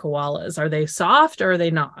are koalas? Are they soft or are they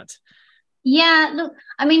not? Yeah, look,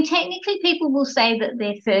 I mean, technically people will say that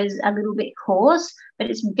their fur's a little bit coarse, but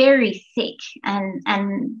it's very thick,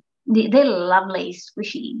 and they're lovely,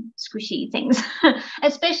 squishy things,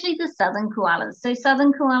 especially the southern koalas. So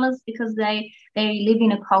southern koalas, because they live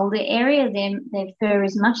in a colder area, their fur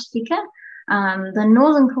is much thicker. The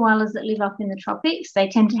northern koalas that live up in the tropics, they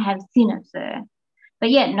tend to have thinner fur. But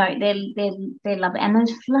yeah, no, they're lovely, and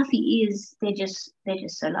those fluffy ears, they're just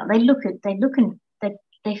so lovely.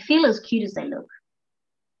 They feel as cute as they look.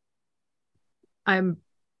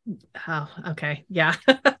 Okay. Yeah.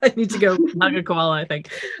 I need to go hug a koala, I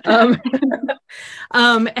think.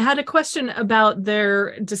 I had a question about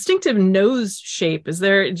their distinctive nose shape. Is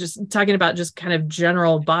there, just talking about just kind of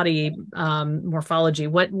general body morphology,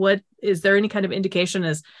 what is there any kind of indication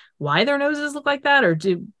as why their noses look like that, or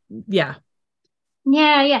yeah.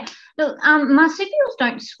 Yeah. Look, marsupials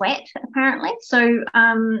don't sweat apparently, so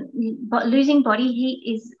but losing body heat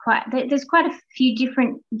is there's quite a few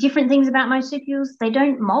different things about marsupials. They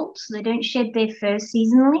don't molt, so they don't shed their fur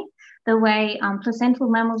seasonally the way placental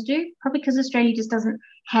mammals do, probably because Australia just doesn't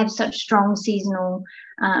have such strong seasonal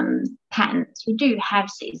patterns. We do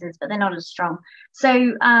have seasons, but they're not as strong.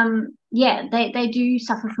 So yeah, they do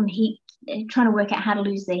suffer from heat. They're trying to work out how to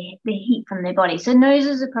lose their heat from their body. So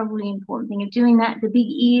noses are probably an important thing of doing that. The big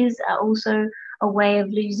ears are also a way of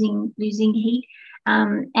losing heat.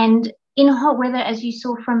 And in hot weather, as you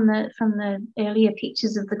saw from the earlier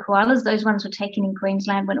pictures of the koalas, those ones were taken in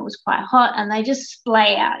Queensland when it was quite hot, and they just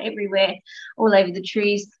splay out everywhere, all over the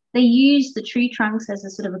trees. They use the tree trunks as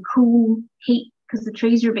a sort of a cool heat, because the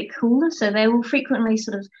trees are a bit cooler, so they will frequently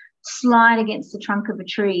sort of slide against the trunk of a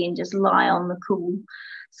tree and just lie on the cool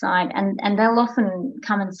side, and they'll often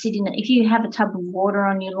come and sit in it. If you have a tub of water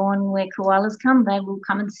on your lawn where koalas come, they will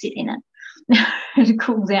come and sit in it to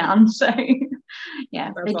cool down. So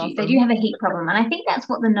yeah, awesome. They do have a heat problem, and I think that's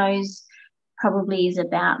what the nose probably is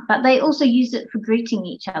about. But they also use it for greeting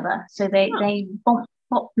each other, so they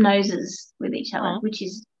bop noses with each other, which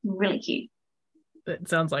is really cute. It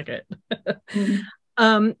sounds like it.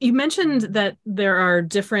 You mentioned that there are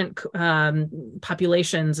different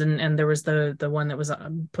populations, and there was the one that was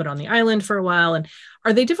put on the island for a while. And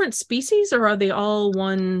are they different species, or are they all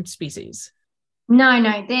one species? No,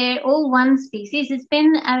 they're all one species. It's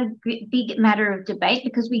been a big matter of debate,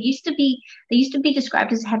 because they used to be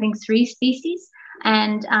described as having 3 species.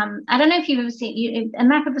 And I don't know if you've ever seen a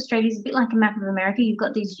map of Australia is a bit like a map of America. You've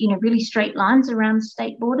got these, really straight lines around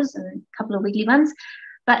state borders and a couple of wiggly ones.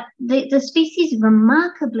 But the species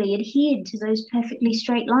remarkably adhered to those perfectly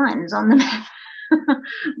straight lines on the map,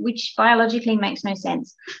 which biologically makes no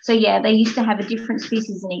sense. So yeah, they used to have a different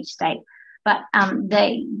species in each state. But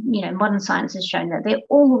modern science has shown that they're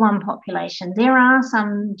all one population. There are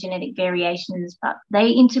some genetic variations, but they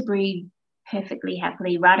interbreed perfectly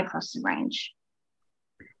happily right across the range.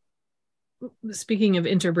 speaking of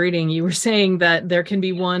interbreeding, you were saying that there can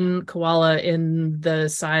be one koala in the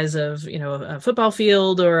size of, a football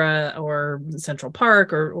field or Central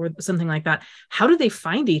Park or something like that. How do they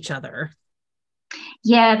find each other?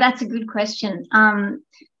 Yeah, that's a good question.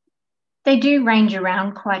 They do range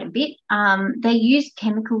around quite a bit. They use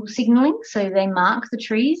chemical signaling, so they mark the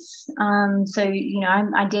trees.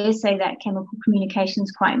 I dare say that chemical communication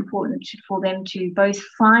is quite important for them to both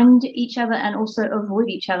find each other and also avoid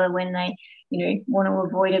each other when they, want to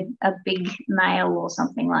avoid a big male or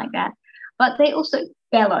something like that. But they also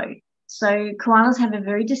bellow. So koalas have a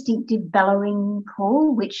very distinctive bellowing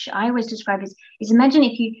call, which I always describe as imagine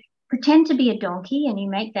if you pretend to be a donkey and you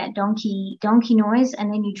make that donkey noise,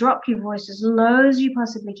 and then you drop your voice as low as you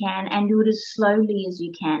possibly can and do it as slowly as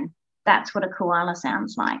you can. That's what a koala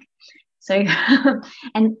sounds like. So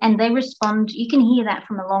and they respond. You can hear that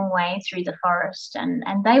from a long way through the forest, and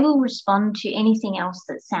they will respond to anything else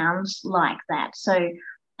that sounds like that. So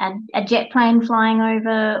a jet plane flying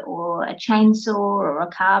over or a chainsaw or a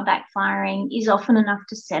car backfiring is often enough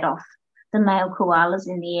to set off the male koalas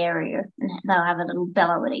in the area, and they'll have a little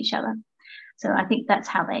bellow at each other. So I think that's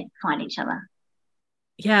how they find each other.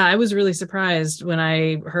 Yeah, I was really surprised when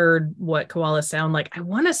I heard what koalas sound like. I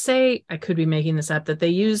want to say, I could be making this up, that they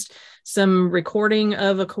used some recording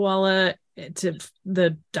of a koala to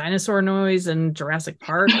the dinosaur noise in Jurassic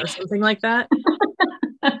Park or something like that.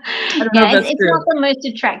 I don't know if that's it's true. not the most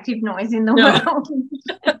attractive noise in the world.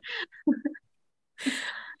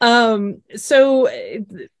 So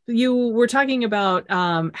you were talking about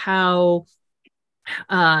how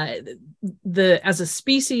as a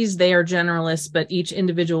species they are generalists, but each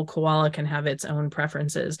individual koala can have its own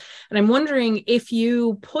preferences. And I'm wondering if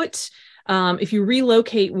you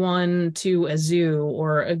relocate one to a zoo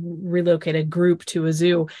or relocate a group to a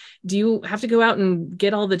zoo, do you have to go out and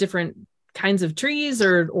get all the different kinds of trees,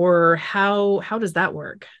 or how does that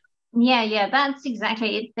work? Yeah, that's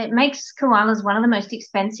exactly it. That makes koalas one of the most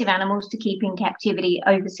expensive animals to keep in captivity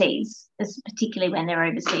overseas, particularly when they're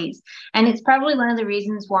overseas. And it's probably one of the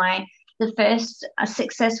reasons why the first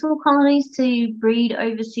successful colonies to breed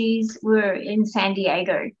overseas were in San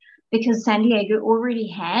Diego, because San Diego already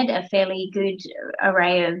had a fairly good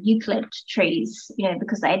array of eucalypt trees,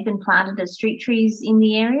 because they had been planted as street trees in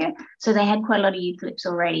the area. So they had quite a lot of eucalypts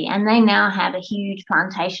already. And they now have a huge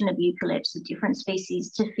plantation of eucalypts of different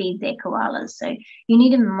species to feed their koalas. So you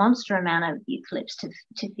need a monster amount of eucalypts to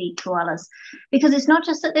feed koalas, because it's not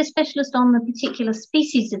just that they're specialist on the particular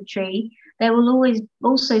species of tree. They will always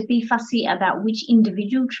also be fussy about which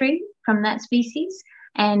individual tree from that species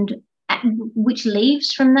and which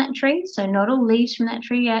leaves from that tree. So not all leaves from that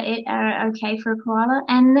tree are okay for a koala.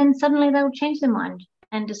 And then suddenly they'll change their mind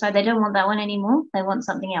and decide they don't want that one anymore. They want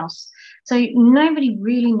something else. So nobody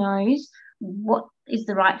really knows what is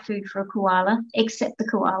the right food for a koala except the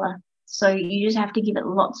koala. So you just have to give it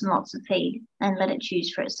lots and lots of feed and let it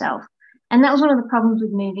choose for itself. And that was one of the problems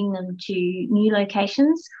with moving them to new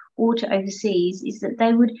locations or to overseas, is that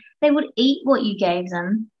they would eat what you gave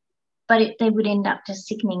them, but they would end up just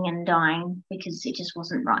sickening and dying because it just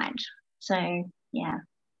wasn't right. So, yeah.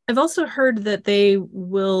 I've also heard that they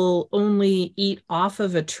will only eat off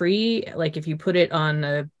of a tree, like if you put it on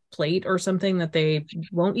a plate or something, that they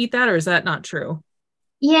won't eat that, or is that not true?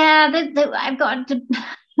 Yeah, I've got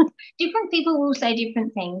different people will say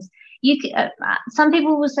different things. Some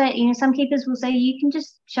people will say, some keepers will say you can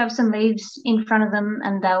just shove some leaves in front of them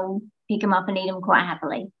and they'll pick them up and eat them quite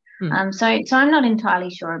happily. So I'm not entirely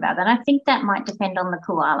sure about that. I think that might depend on the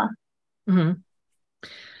koala.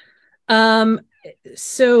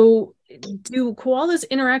 So do koalas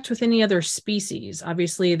interact with any other species?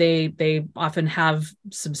 Obviously, they often have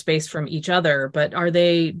some space from each other, but do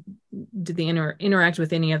they interact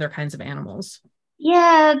with any other kinds of animals?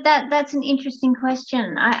 Yeah, that's an interesting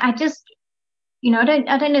question. I just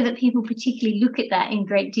I don't know that people particularly look at that in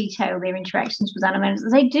great detail, their interactions with animals.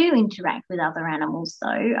 They do interact with other animals,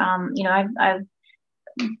 though. I've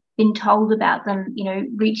been told about them,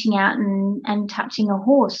 reaching out and touching a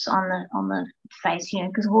horse on the face,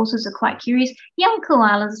 because horses are quite curious. Young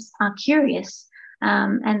koalas are curious,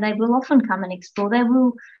 and they will often come and explore. They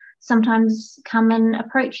will sometimes come and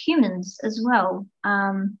approach humans as well.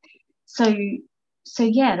 So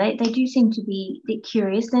yeah, they do seem to be a bit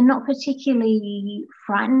curious. They're not particularly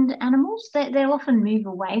frightened animals. They'll often move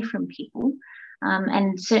away from people,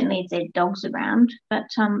 and certainly if there are dogs around, but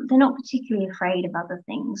they're not particularly afraid of other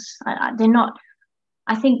things. They're not.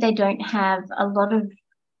 I think they don't have a lot of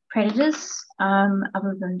predators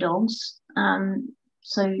other than dogs.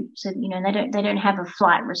 So they don't have a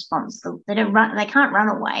flight response. They don't run. They can't run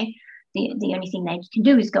away. The only thing they can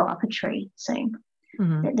do is go up a tree. So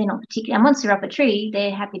Mm-hmm. They're not particularly, and once they're up a tree,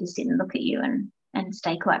 they're happy to sit and look at you and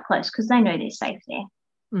stay quite close because they know they're safe there.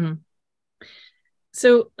 Mm-hmm.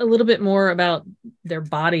 So a little bit more about their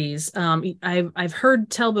bodies. I've heard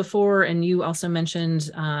tell before, and you also mentioned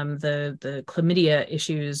the chlamydia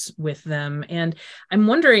issues with them, and I'm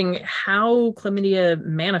wondering how chlamydia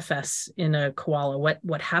manifests in a koala.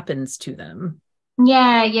 What happens to them?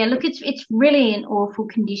 Yeah. Look, it's really an awful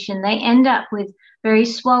condition. They end up with very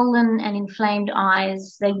swollen and inflamed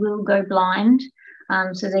eyes. They will go blind.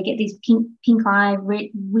 So they get these pink eye,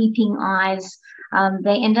 weeping eyes.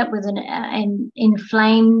 They end up with an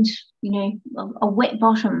inflamed, a wet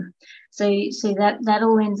bottom. So that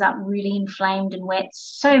all ends up really inflamed and wet,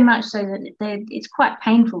 so much so that it's quite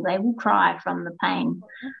painful. They will cry from the pain,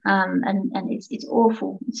 and it's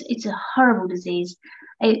awful. It's a horrible disease.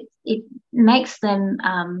 It makes them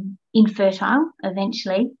infertile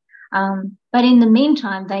eventually, but in the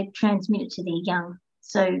meantime, they transmit it to their young.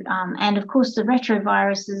 So, and of course, the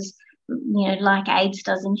retroviruses, like AIDS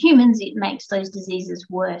does in humans, it makes those diseases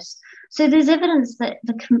worse. So there's evidence that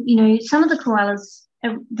some of the koalas,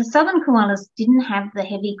 the southern koalas, didn't have the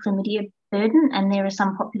heavy chlamydia burden, and there are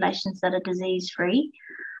some populations that are disease-free.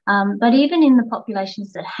 But even in the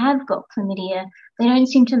populations that have got chlamydia, they don't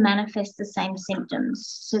seem to manifest the same symptoms,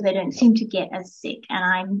 so they don't seem to get as sick. And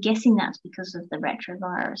I'm guessing that's because of the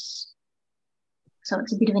retrovirus. So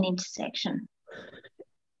it's a bit of an intersection.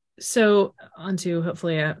 So onto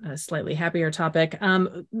hopefully a slightly happier topic.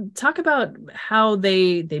 Talk about how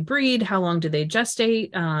they breed. How long do they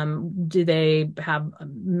gestate? Do they have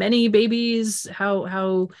many babies?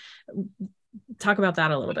 How talk about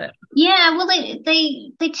that a little bit. Yeah, well,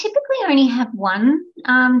 they typically only have one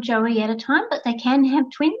joey at a time, but they can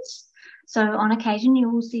have twins. So on occasion, you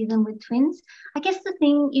will see them with twins. I guess the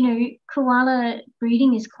thing, koala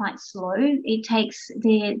breeding is quite slow. It takes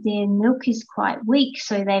their milk is quite weak,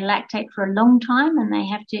 so they lactate for a long time, and they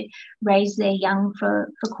have to raise their young for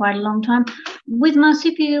quite a long time. With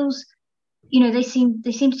marsupials, they seem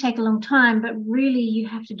to take a long time, but really you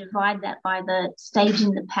have to divide that by the stage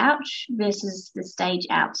in the pouch versus the stage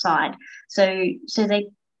outside. So they,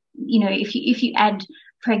 if you add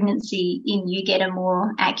pregnancy in, you get a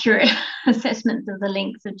more accurate assessment of the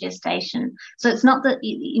length of gestation. So it's not that,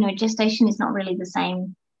 gestation is not really the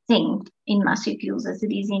same thing in marsupials as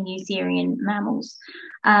it is in eutherian mammals.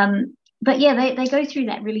 But yeah, they go through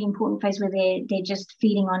that really important phase where they're just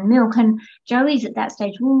feeding on milk, and joeys at that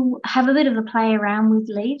stage will have a bit of a play around with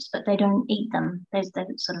leaves, but they don't eat them.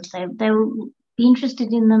 They'll be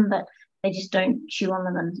interested in them, but they just don't chew on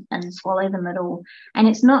them and swallow them at all. And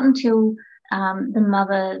it's not until the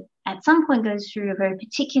mother at some point goes through a very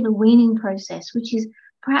particular weaning process, which is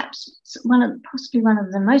perhaps possibly one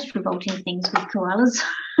of the most revolting things with koalas.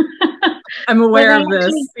 I'm aware of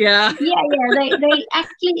this. Yeah. They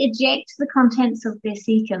actually eject the contents of their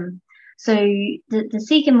cecum. So the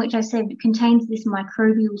cecum, which I said contains this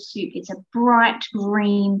microbial soup, it's a bright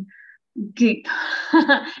green goop,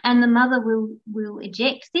 and the mother will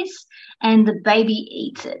eject this, and the baby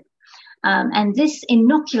eats it. And this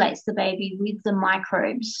inoculates the baby with the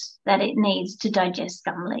microbes that it needs to digest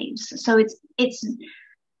gum leaves. So it's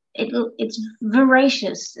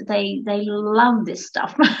voracious. They love this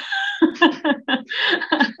stuff.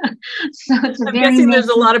 So I'm guessing there's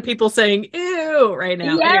a lot of people saying ew right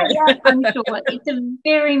now. Yeah, I'm sure. It's a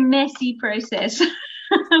very messy process.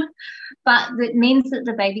 But that means that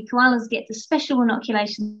the baby koalas get the special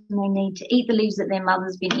inoculation they need to eat the leaves that their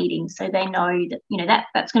mother's been eating. So they know that,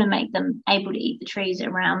 that's going to make them able to eat the trees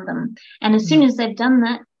around them. And as soon as they've done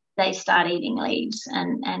that, they start eating leaves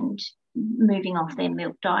and moving off their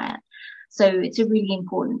milk diet. So it's a really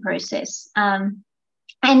important process.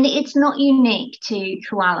 And it's not unique to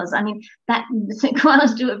koalas. I mean,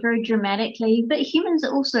 koalas do it very dramatically, but humans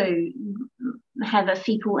also have a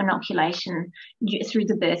fecal inoculation through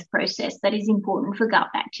the birth process that is important for gut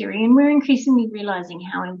bacteria. And we're increasingly realizing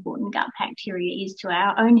how important gut bacteria is to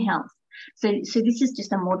our own health. So this is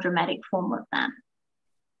just a more dramatic form of that.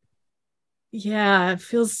 Yeah, it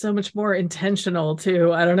feels so much more intentional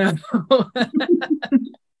too. I don't know.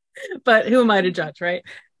 But who am I to judge, right?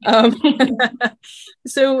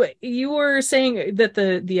 So you were saying that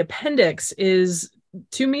the appendix is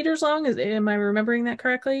 2 meters long. Am I remembering that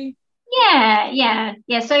correctly? Yeah.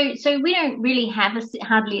 So we don't really have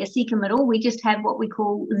hardly a cecum at all. We just have what we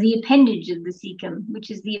call the appendage of the cecum,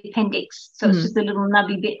 which is the appendix. So it's just a little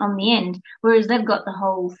nubby bit on the end, whereas they've got the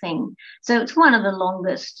whole thing. So it's one of the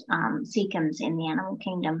longest cecums in the animal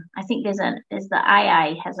kingdom. I think there's the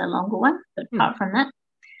AA has a longer one, but apart from that,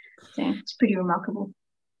 so it's pretty remarkable.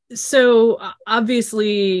 So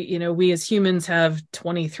obviously, we as humans have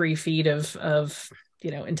 23 feet of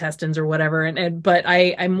intestines or whatever. But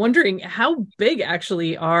I'm wondering how big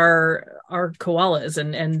actually are koalas,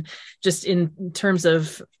 and just in terms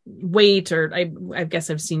of weight, or I guess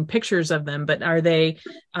I've seen pictures of them, but are they,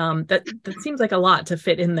 that seems like a lot to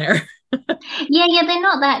fit in there. Yeah, they're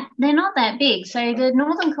not that big. So the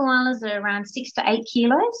northern koalas are around 6 to 8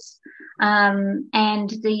 kilos. And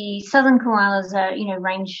the southern koalas are,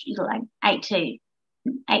 range like 8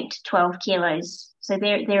 to 12 kilos. So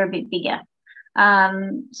they're a bit bigger.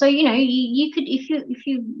 So you could, if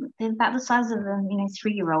you they're about the size of a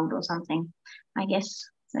 3-year-old or something, I guess.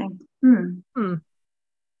 So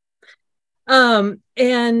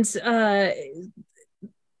and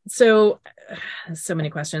so many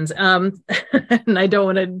questions, and I don't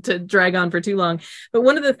want to drag on for too long, but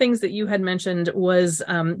one of the things that you had mentioned was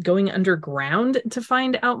going underground to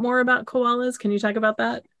find out more about koalas. Can you talk about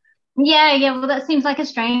that? Yeah. Well, that seems like a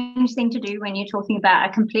strange thing to do when you're talking about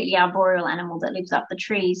a completely arboreal animal that lives up the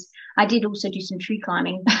trees. I did also do some tree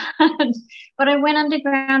climbing, but I went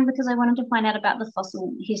underground because I wanted to find out about the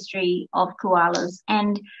fossil history of koalas.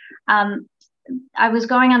 And I was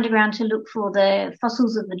going underground to look for the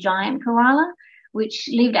fossils of the giant koala, which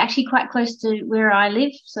lived actually quite close to where I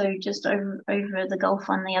live. So just over the Gulf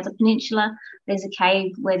on the other peninsula, there's a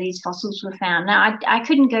cave where these fossils were found. Now, I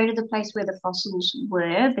couldn't go to the place where the fossils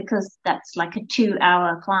were because that's like a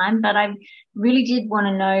 2-hour climb, but I really did want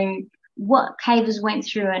to know what cavers went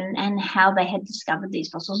through and how they had discovered these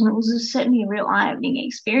fossils. And it was certainly a real eye-opening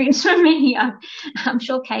experience for me. I'm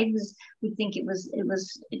sure cavers would think it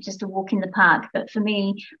was just a walk in the park, but for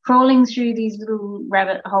me, crawling through these little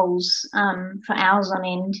rabbit holes for hours on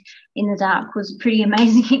end in the dark was a pretty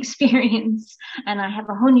amazing experience. And I have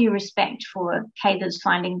a whole new respect for cavers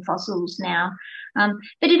finding fossils now.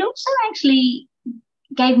 But it also actually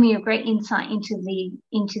gave me a great insight into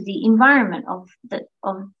the environment of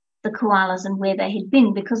the koalas and where they had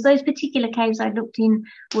been, because those particular caves I looked in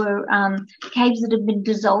were caves that had been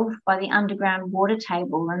dissolved by the underground water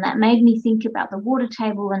table. And that made me think about the water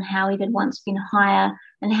table and how it had once been higher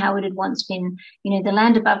and how it had once been, the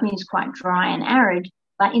land above me is quite dry and arid,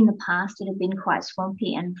 but in the past it had been quite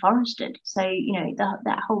swampy and forested. So,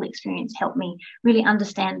 that whole experience helped me really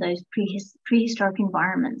understand those prehistoric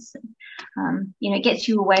environments. It gets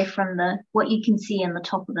you away from what you can see on the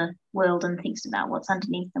top of the world and thinks about what's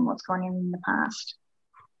underneath and what's gone in the past.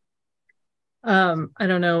 I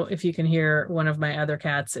don't know if you can hear, one of my other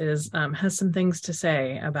cats has some things to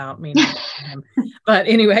say about me. But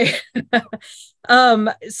anyway,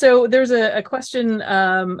 so there's a question,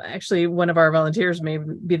 actually one of our volunteers may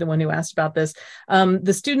be the one who asked about this.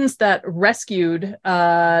 The students that rescued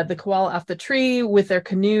the koala off the tree with their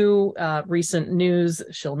canoe, recent news,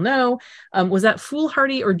 she'll know, was that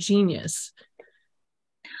foolhardy or genius?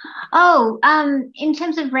 Oh, in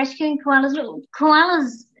terms of rescuing koalas, look,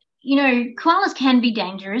 koalas can be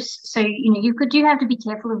dangerous. So, you do have to be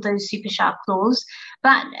careful of those super sharp claws,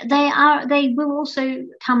 but they will also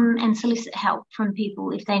come and solicit help from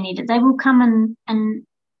people if they need it. They will come and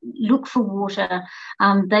look for water.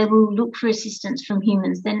 They will look for assistance from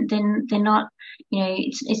humans. Then they're not,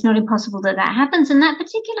 it's not impossible that happens. And that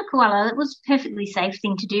particular koala, that was a perfectly safe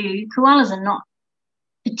thing to do. Koalas are not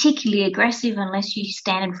particularly aggressive unless you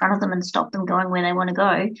stand in front of them and stop them going where they want to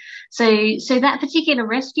go. So that particular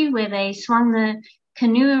rescue where they swung the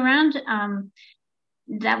canoe around,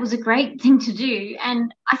 that was a great thing to do.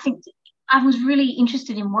 And I think I was really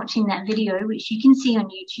interested in watching that video, which you can see on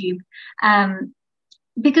YouTube,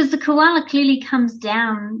 because the koala clearly comes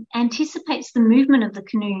down, anticipates the movement of the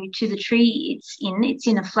canoe to the tree it's in. It's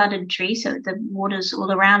in a flooded tree, so the water's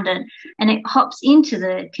all around it, and it hops into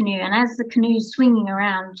the canoe. And as the canoe's swinging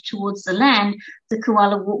around towards the land, the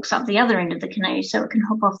koala walks up the other end of the canoe so it can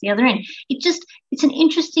hop off the other end. It's an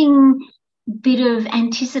interesting bit of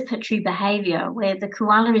anticipatory behavior where the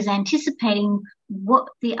koala is anticipating what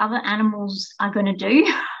the other animals are going to do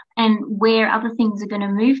and where other things are going to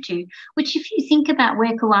move to, which if you think about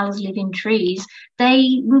where koalas live in trees,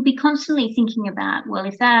 they will be constantly thinking about, well,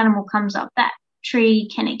 if that animal comes up that tree,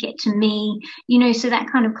 can it get to me? So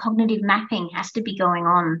that kind of cognitive mapping has to be going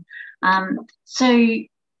on. So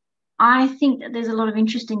I think that there's a lot of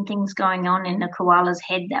interesting things going on in a koala's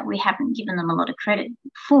head that we haven't given them a lot of credit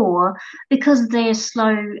for because they're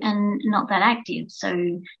slow and not that active. So,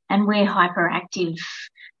 and we're hyperactive,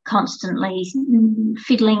 constantly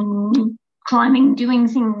fiddling, climbing, doing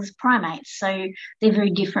things, primates. So they're very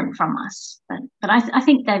different from us. But I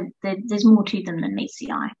think that there's more to them than meets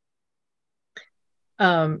the eye.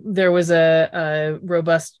 There was a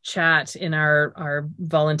robust chat in our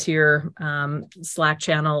volunteer Slack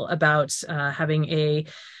channel about having a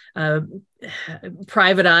a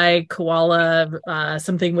private eye koala,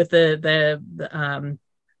 something with the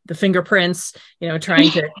fingerprints,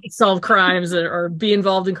 trying to solve crimes or be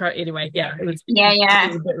involved in crime. Anyway, yeah, it was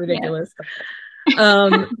a bit ridiculous.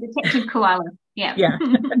 Detective Koala. Yeah.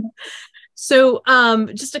 So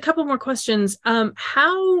just a couple more questions.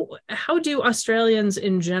 How do Australians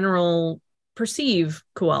in general perceive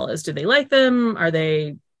koalas? Do they like them? Are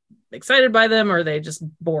they excited by them? Or are they just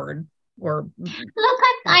bored? Or look,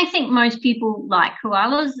 I think most people like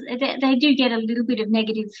koalas. They do get a little bit of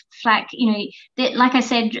negative flack. Like I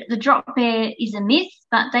said, the drop bear is a myth,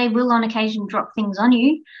 but they will on occasion drop things on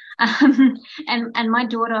you. And my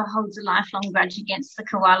daughter holds a lifelong grudge against the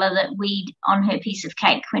koala that weed on her piece of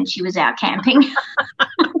cake when she was out camping.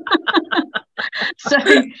 So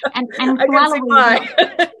and koala wee,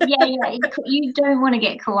 you don't want to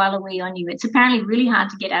get koala wee on you. It's apparently really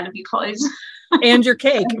hard to get out of your clothes. And your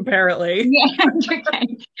cake, apparently. Yeah, and your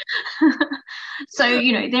cake. So,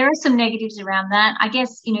 there are some negatives around that. I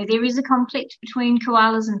guess, there is a conflict between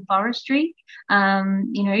koalas and forestry.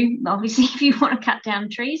 Obviously, if you want to cut down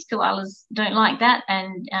trees, koalas don't like that.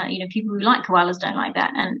 And, people who like koalas don't like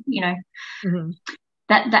that. And, mm-hmm.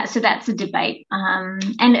 So that's a debate.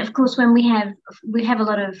 And of course, when we have a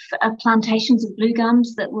lot of plantations of blue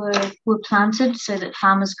gums that were planted so that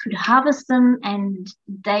farmers could harvest them, and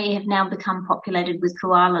they have now become populated with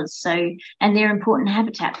koalas. And they're important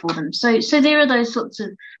habitat for them. So there are those sorts of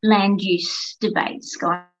land use debates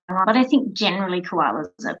going on. But I think generally koalas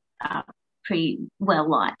are pretty well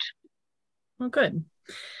liked. Well, good.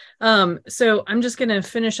 So I'm just going to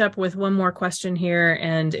finish up with one more question here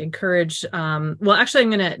and encourage, well, actually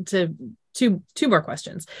I'm going to two more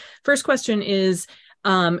questions. First question is,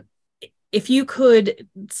 if you could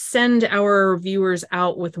send our viewers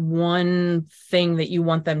out with one thing that you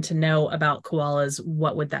want them to know about koalas,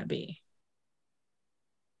 what would that be?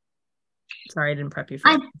 Sorry, I didn't prep you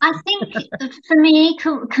for that. I think for me,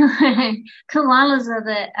 koalas are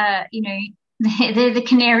they're the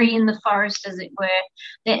canary in the forest, as it were.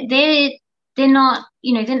 They're not,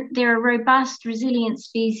 they're a robust, resilient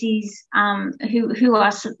species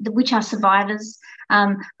which are survivors.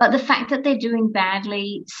 But the fact that they're doing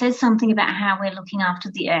badly says something about how we're looking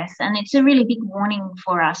after the earth. And it's a really big warning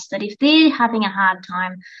for us that if they're having a hard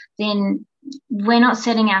time, then we're not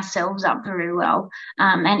setting ourselves up very well,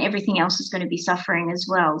 and everything else is going to be suffering as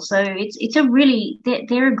well. So it's a really,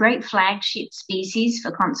 they're a great flagship species for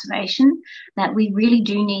conservation, that we really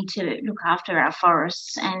do need to look after our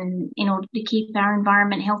forests and in order to keep our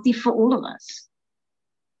environment healthy for all of us.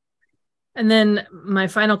 And then my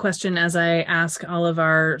final question, as I ask all of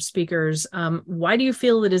our speakers, why do you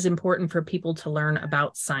feel it is important for people to learn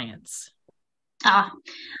about science?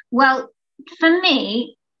 Well, for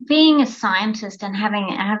me, being a scientist and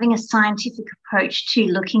having a scientific approach to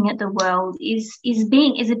looking at the world is a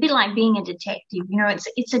bit like being a detective.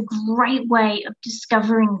 It's a great way of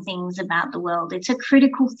discovering things about the world. It's a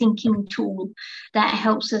critical thinking tool that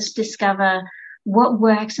helps us discover what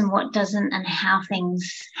works and what doesn't, and how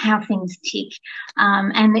things tick.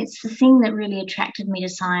 And it's the thing that really attracted me to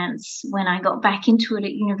science when I got back into it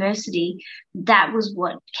at university. That was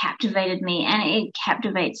what captivated me, and it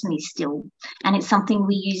captivates me still. And it's something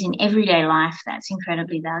we use in everyday life that's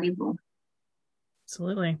incredibly valuable.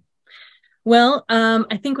 Absolutely. Well,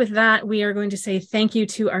 I think with that, we are going to say thank you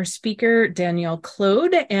to our speaker, Danielle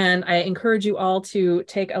Clode, and I encourage you all to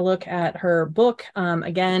take a look at her book.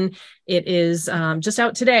 Again, it is just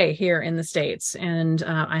out today here in the States, and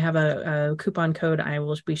I have a coupon code I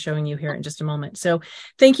will be showing you here in just a moment. So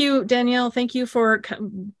thank you, Danielle. Thank you for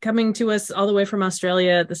coming to us all the way from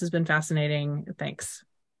Australia. This has been fascinating. Thanks.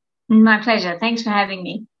 My pleasure. Thanks for having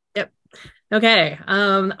me. Yep. Okay,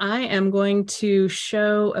 I am going to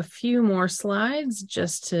show a few more slides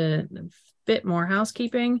just to fit more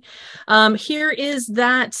housekeeping. Here is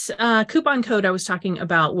that coupon code I was talking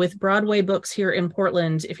about with Broadway Books here in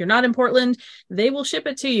Portland. If you're not in Portland, they will ship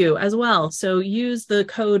it to you as well. So use the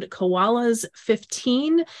code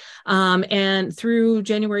koalas15 and through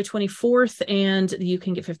January 24th, and you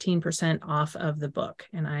can get 15% off of the book,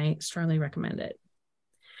 and I strongly recommend it.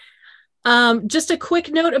 Just a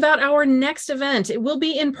quick note about our next event. It will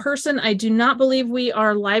be in person. I do not believe we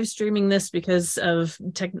are live streaming this because of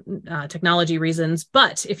technology reasons,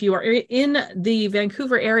 but if you are in the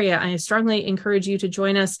Vancouver area, I strongly encourage you to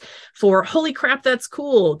join us for Holy Crap, That's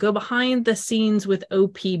Cool! Go behind the scenes with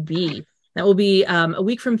OPB. That will be a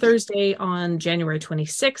week from Thursday on January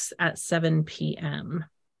 26th at 7 p.m.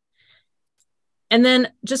 And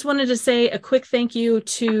then just wanted to say a quick thank you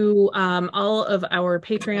to all of our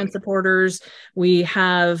Patreon supporters. We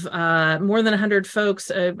have more than 100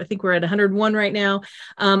 folks. I think we're at 101 right now.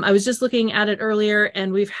 I was just looking at it earlier,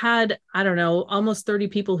 and we've had, I don't know, almost 30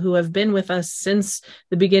 people who have been with us since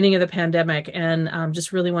the beginning of the pandemic. And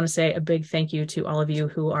just really want to say a big thank you to all of you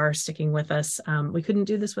who are sticking with us. We couldn't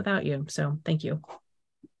do this without you. So thank you.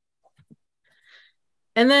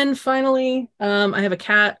 And then finally, I have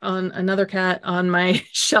another cat on my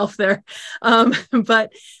shelf there.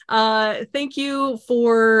 But thank you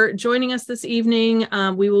for joining us this evening.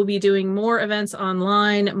 We will be doing more events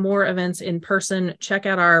online, more events in person. Check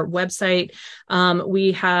out our website.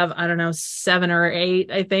 We have, I don't know, 7 or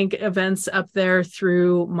 8, I think, events up there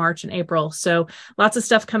through March and April. So lots of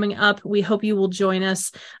stuff coming up. We hope you will join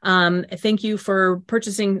us. Thank you for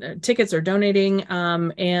purchasing tickets or donating.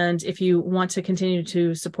 And if you want to continue to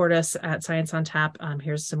support us at Science on Tap,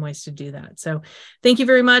 here's some ways to do that. So thank you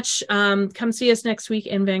very much. Come see us next week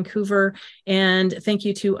in Vancouver. And thank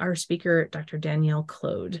you to our speaker, Dr. Danielle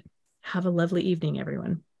Clode. Have a lovely evening,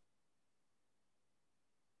 everyone.